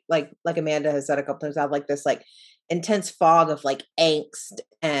without like Amanda has said a couple times, out like this like intense fog of like angst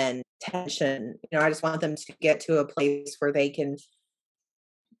and tension. I just want them to get to a place where they can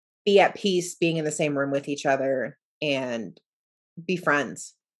be at peace being in the same room with each other and be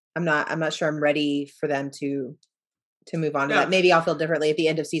friends. I'm not sure I'm ready for them to move on to that. Maybe I'll feel differently at the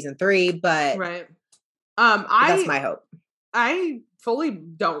end of season 3, but right. That's my hope. I fully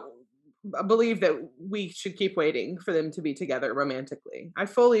don't believe that we should keep waiting for them to be together romantically. I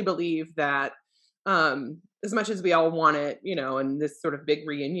fully believe that as much as we all want it, and this sort of big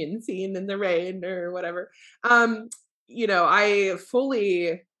reunion scene in the rain or whatever, I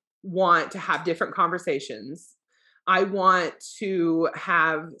fully want to have different conversations. I want to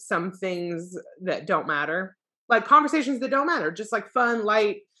have some things that don't matter, like conversations that don't matter, just like fun,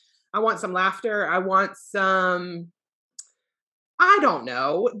 light. I want some laughter. I want some, I don't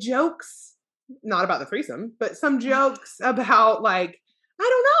know, jokes, not about the threesome, but some jokes about like,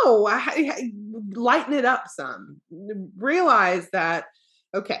 I don't know, lighten it up some. Realize that,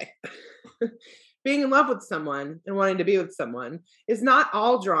 okay. Being in love with someone and wanting to be with someone is not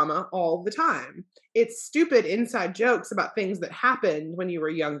all drama all the time. It's stupid inside jokes about things that happened when you were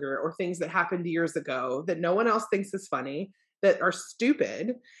younger or things that happened years ago that no one else thinks is funny, that are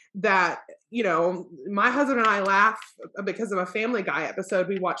stupid, that, you know, my husband and I laugh because of a Family Guy episode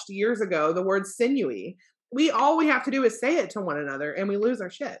we watched years ago, the word sinewy. All we have to do is say it to one another and we lose our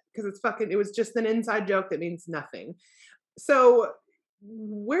shit because it was just an inside joke that means nothing. So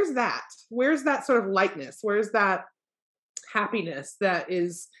where's that sort of lightness? Where's that happiness that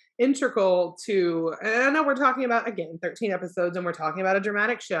is integral to, and I know we're talking about, again, 13 episodes and we're talking about a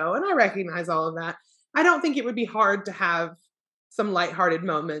dramatic show, and I recognize all of that. I don't think it would be hard to have some lighthearted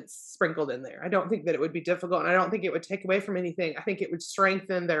moments sprinkled in there. I don't think that it would be difficult, and I don't think it would take away from anything. I think it would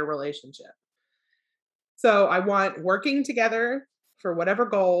strengthen their relationship. So I want working together for whatever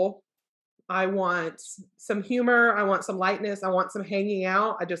goal. I want some humor. I want some lightness. I want some hanging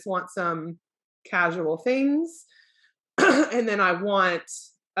out. I just want some casual things. And then I want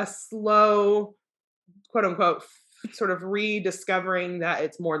a slow, quote unquote, sort of rediscovering that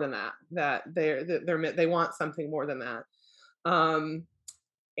it's more than that they want something more than that.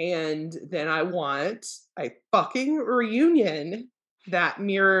 And then I want a fucking reunion that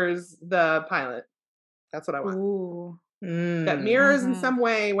mirrors the pilot. That's what I want. Ooh. That mirrors in some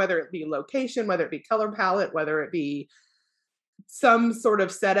way, whether it be location, whether it be color palette, whether it be some sort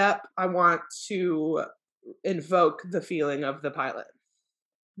of setup. I want to invoke the feeling of the pilot.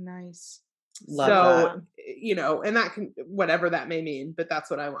 Nice. Love so, you know, and that can, whatever that may mean, but that's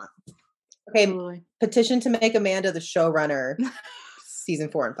what I want. Okay. Totally. Petition to make Amanda the showrunner,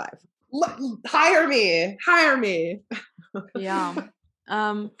 season 4 and 5. Hire me. Yeah.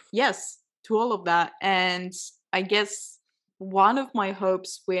 Yes, to all of that. And I guess one of my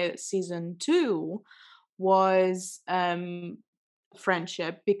hopes with season 2 was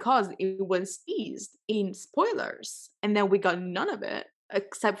friendship, because it was eased in spoilers, and then we got none of it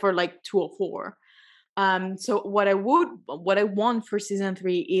except for like 2 or 4. So what I want for season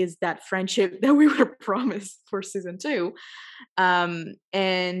 3 is that friendship that we were promised for season 2.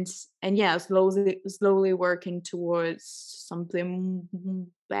 And yeah, slowly working towards something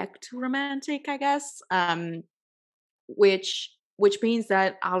back to romantic, I guess. Which means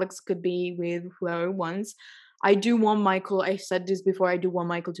that Alex could be with whoever he wants. I do want Michael, I said this before, I do want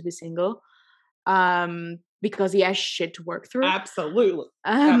Michael to be single. Because he has shit to work through. Absolutely.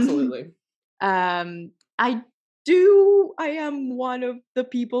 I am one of the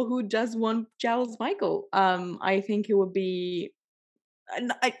people who does want jealous Michael. I think it would be,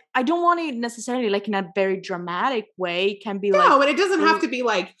 I don't want it necessarily like in a very dramatic way. It can be and it doesn't have to be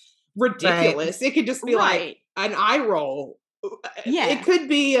like ridiculous. Right. It could just be like an eye roll. Yeah. It could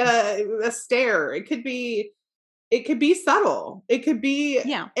be a stare. It could be subtle. It could be,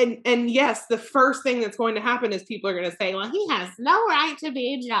 and yes, the first thing that's going to happen is people are going to say, well, he has no right to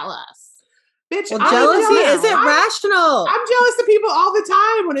be jealous. Bitch, well, jealousy isn't rational. I'm jealous of people all the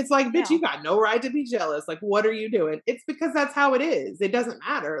time when it's like, bitch, you got no right to be jealous. Like, what are you doing? It's because that's how it is. It doesn't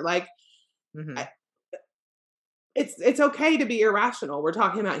matter. Like, it's okay to be irrational. We're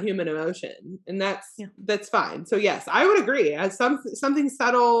talking about human emotion, and that's fine. So yes, I would agree. As something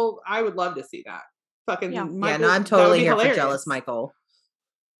subtle, I would love to see that. Fucking Michael, I'm totally here for jealous Michael.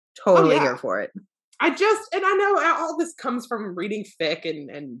 Totally here for it. I know all this comes from reading fic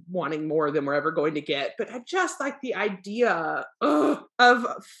and wanting more than we're ever going to get, but I just like the idea of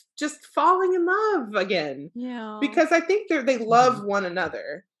just falling in love again. Yeah. Because I think they love one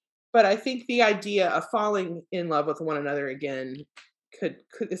another, but I think the idea of falling in love with one another again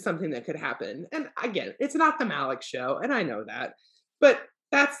is something that could happen. And again, it's not the Malik show, and I know that, but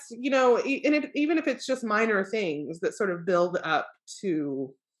that's, you know, and even if it's just minor things that sort of build up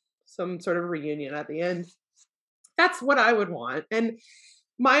to some sort of reunion at the end, that's what I would want. And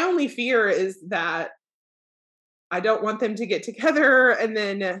my only fear is that I don't want them to get together and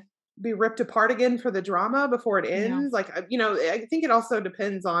then be ripped apart again for the drama before it ends. Like, you know, I think it also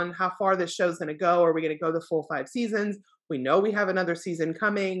depends on how far this show's going to go. Are we going to go the full 5 seasons? We know we have another season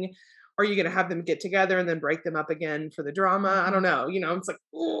coming. Are you going to have them get together and then break them up again for the drama? I don't know. You know, it's like,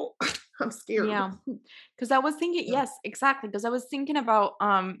 oh, I'm scared. Yeah. Because I was thinking, yes, exactly. Because I was thinking about,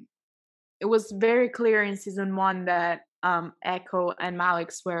 it was very clear in season 1 that Echo and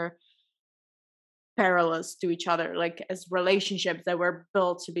Malik's were parallel to each other, like as relationships that were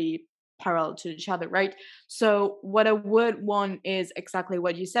built to be parallel to each other, right? So what I would want is exactly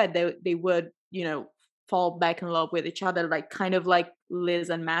what you said. They would, you know, fall back in love with each other, like kind of like Liz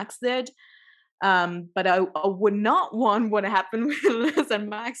and Max did. But I would not want what happened with Liz and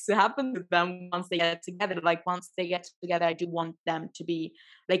Max to happen to them once they get together. Like once they get together, I do want them to be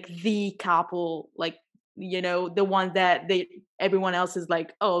like the couple, like, you know, the ones that everyone else is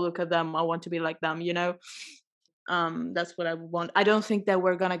like, oh, look at them, I want to be like them, you know. That's what I want. I don't think that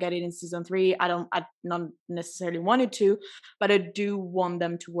we're gonna get it in season 3. I not necessarily wanted to, but I do want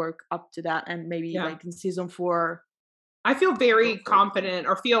them to work up to that, and maybe like in season 4. I feel very confident,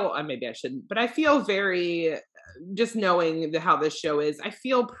 or feel, maybe I shouldn't, but I feel very, just knowing how this show is, I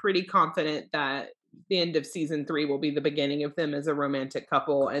feel pretty confident that the end of season 3 will be the beginning of them as a romantic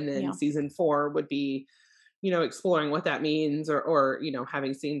couple. And then season 4 would be, you know, exploring what that means, or, you know,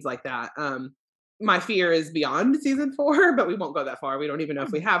 having scenes like that. My fear is beyond season 4, but we won't go that far. We don't even know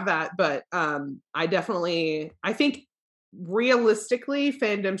if we have that. But I think realistically,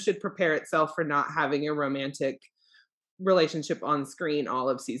 fandom should prepare itself for not having a romantic relationship on screen all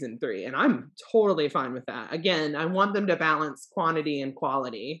of season 3, and I'm totally fine with that. Again, I want them to balance quantity and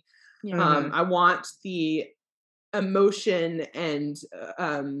quality. I want the emotion and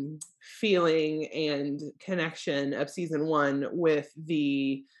feeling and connection of season 1 with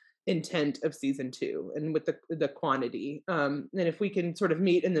the intent of season 2, and with the quantity, and if we can sort of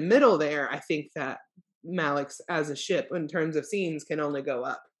meet in the middle there, I think that Malex as a ship in terms of scenes can only go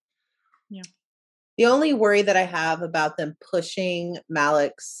up. The only worry that I have about them pushing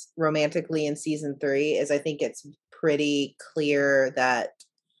Malex romantically in season 3 is I think it's pretty clear that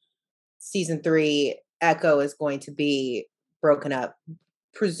season 3 Echo is going to be broken up,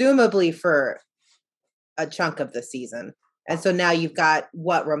 presumably for a chunk of the season. And so now you've got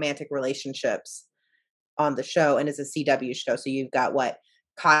what romantic relationships on the show, and it's a CW show. So you've got what,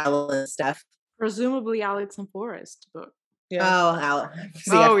 Kyle and Steph. Presumably Alex and Forrest, but Oh, Alex.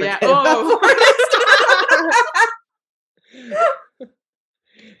 Oh yeah.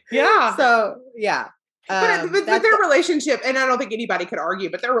 Yeah. So yeah. But their relationship, and I don't think anybody could argue,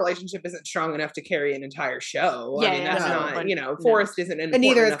 but their relationship isn't strong enough to carry an entire show. I mean, that's not, you know, Forrest isn't an important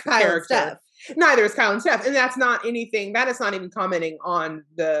neither is enough Kyle character. and Steph. Neither is Kyle and Steph. And that's not anything, that is not even commenting on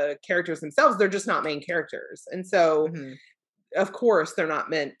the characters themselves. They're just not main characters. And so, of course, they're not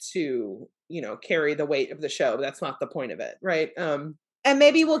meant to, you know, carry the weight of the show. That's not the point of it, right? And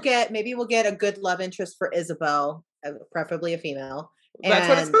maybe we'll get a good love interest for Isabel, preferably a female. That's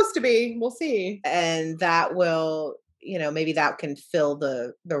what it's supposed to be. We'll see. And that will, you know, maybe that can fill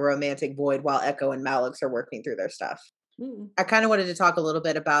the romantic void while Echo and Malex are working through their stuff. I kind of wanted to talk a little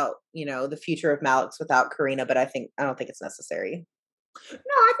bit about, you know, the future of Malex without Karina, but I don't think it's necessary. No,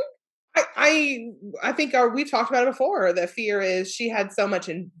 I think we talked about it before. The fear is she had so much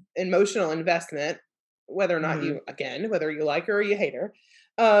emotional investment, whether or not whether you like her or you hate her.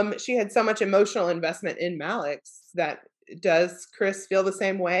 She had so much emotional investment in Malex that, does Chris feel the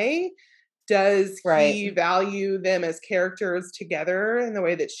same way? Does he value them as characters together in the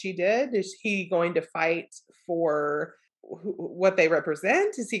way that she did? Is he going to fight for what they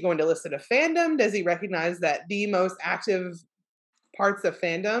represent? Is he going to listen to fandom? Does he recognize that the most active parts of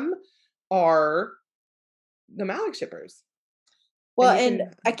fandom are the Malex shippers? Well, and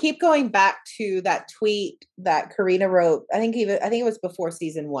I keep going back to that tweet that Karina wrote. I think it was before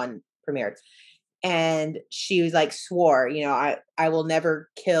season 1 premiered. And she was like, swore, you know, I will never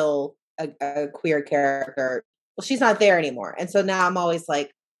kill a queer character. Well, she's not there anymore. And so now I'm always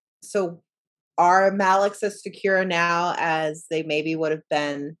like, so are Malex as secure now as they maybe would have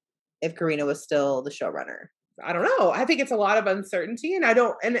been if Karina was still the showrunner? I don't know. I think it's a lot of uncertainty, and I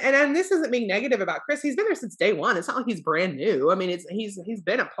don't, and this isn't being negative about Chris. He's been there since day one. It's not like he's brand new. I mean, he's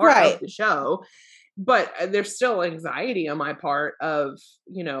been a part of the show, but there's still anxiety on my part of,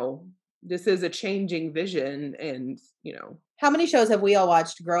 you know, this is a changing vision, and, you know, how many shows have we all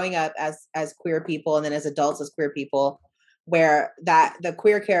watched growing up as queer people, and then as adults as queer people, where that the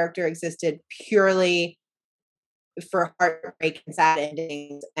queer character existed purely for heartbreak and sad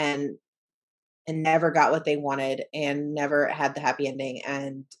endings, and never got what they wanted, and never had the happy ending?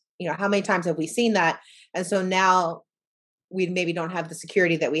 And, you know, how many times have we seen that? And so now we maybe don't have the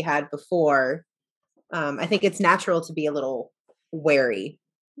security that we had before. I think it's natural to be a little wary.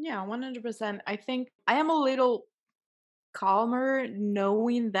 Yeah, 100%. I think I am a little calmer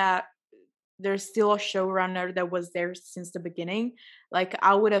knowing that there's still a showrunner that was there since the beginning. Like,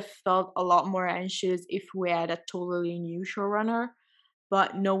 I would have felt a lot more anxious if we had a totally new showrunner.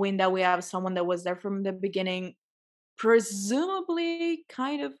 But knowing that we have someone that was there from the beginning, presumably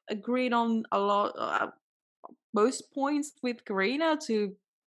kind of agreed on a lot, most points with Karina to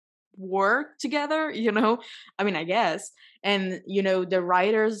work together, you know, I mean, I guess. And, you know, the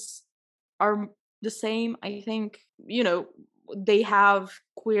writers are the same. I think, you know, they have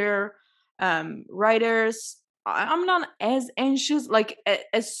queer writers. I'm not as anxious. Like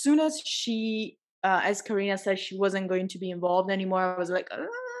as soon as she, as Karina said, she wasn't going to be involved anymore, I was like,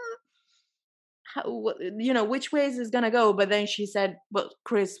 how, which way is this gonna go? But then she said, well,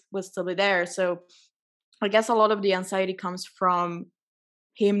 Chris will still be there. So I guess a lot of the anxiety comes from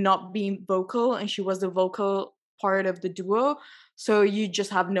him not being vocal, and she was the vocal part of the duo. So you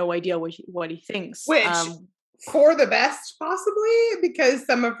just have no idea what he thinks. Which, for the best, possibly, because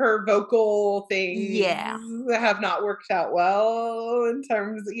some of her vocal things have not worked out well in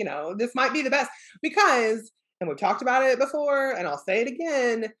terms, this might be the best. Because, and we've talked about it before, and I'll say it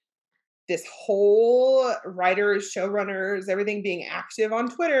again, this whole writers, showrunners, everything being active on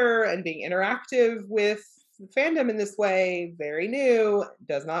Twitter and being interactive with fandom in this way, very new,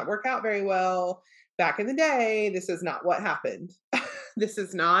 does not work out very well. Back in the day, this is not what happened.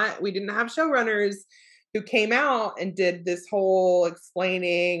 We didn't have showrunners who came out and did this whole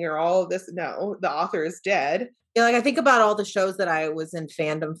explaining or all of this. No, the author is dead. Yeah, like I think about all the shows that I was in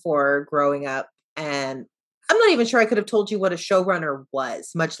fandom for growing up, and I'm not even sure I could have told you what a showrunner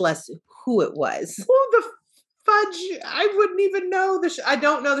was, much less who it was. Well, the fudge, I wouldn't even know I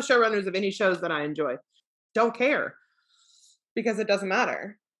don't know the showrunners of any shows that I enjoy. Don't care, because it doesn't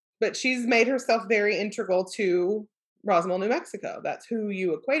matter. But she's made herself very integral to Roswell, New Mexico. That's who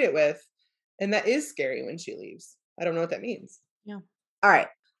you equate it with. And that is scary when she leaves. I don't know what that means. Yeah. All right.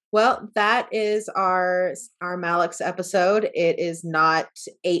 Well, that is our Malex episode. It is not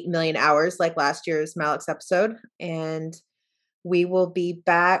 8 million hours like last year's Malex episode. And we will be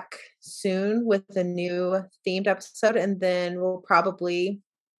back soon with a new themed episode. And then we'll probably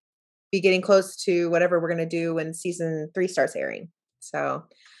be getting close to whatever we're going to do when season 3 starts airing. So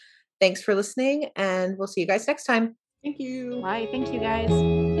thanks for listening, and we'll see you guys next time. Thank you. Bye. Thank you,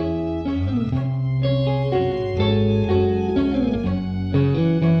 guys.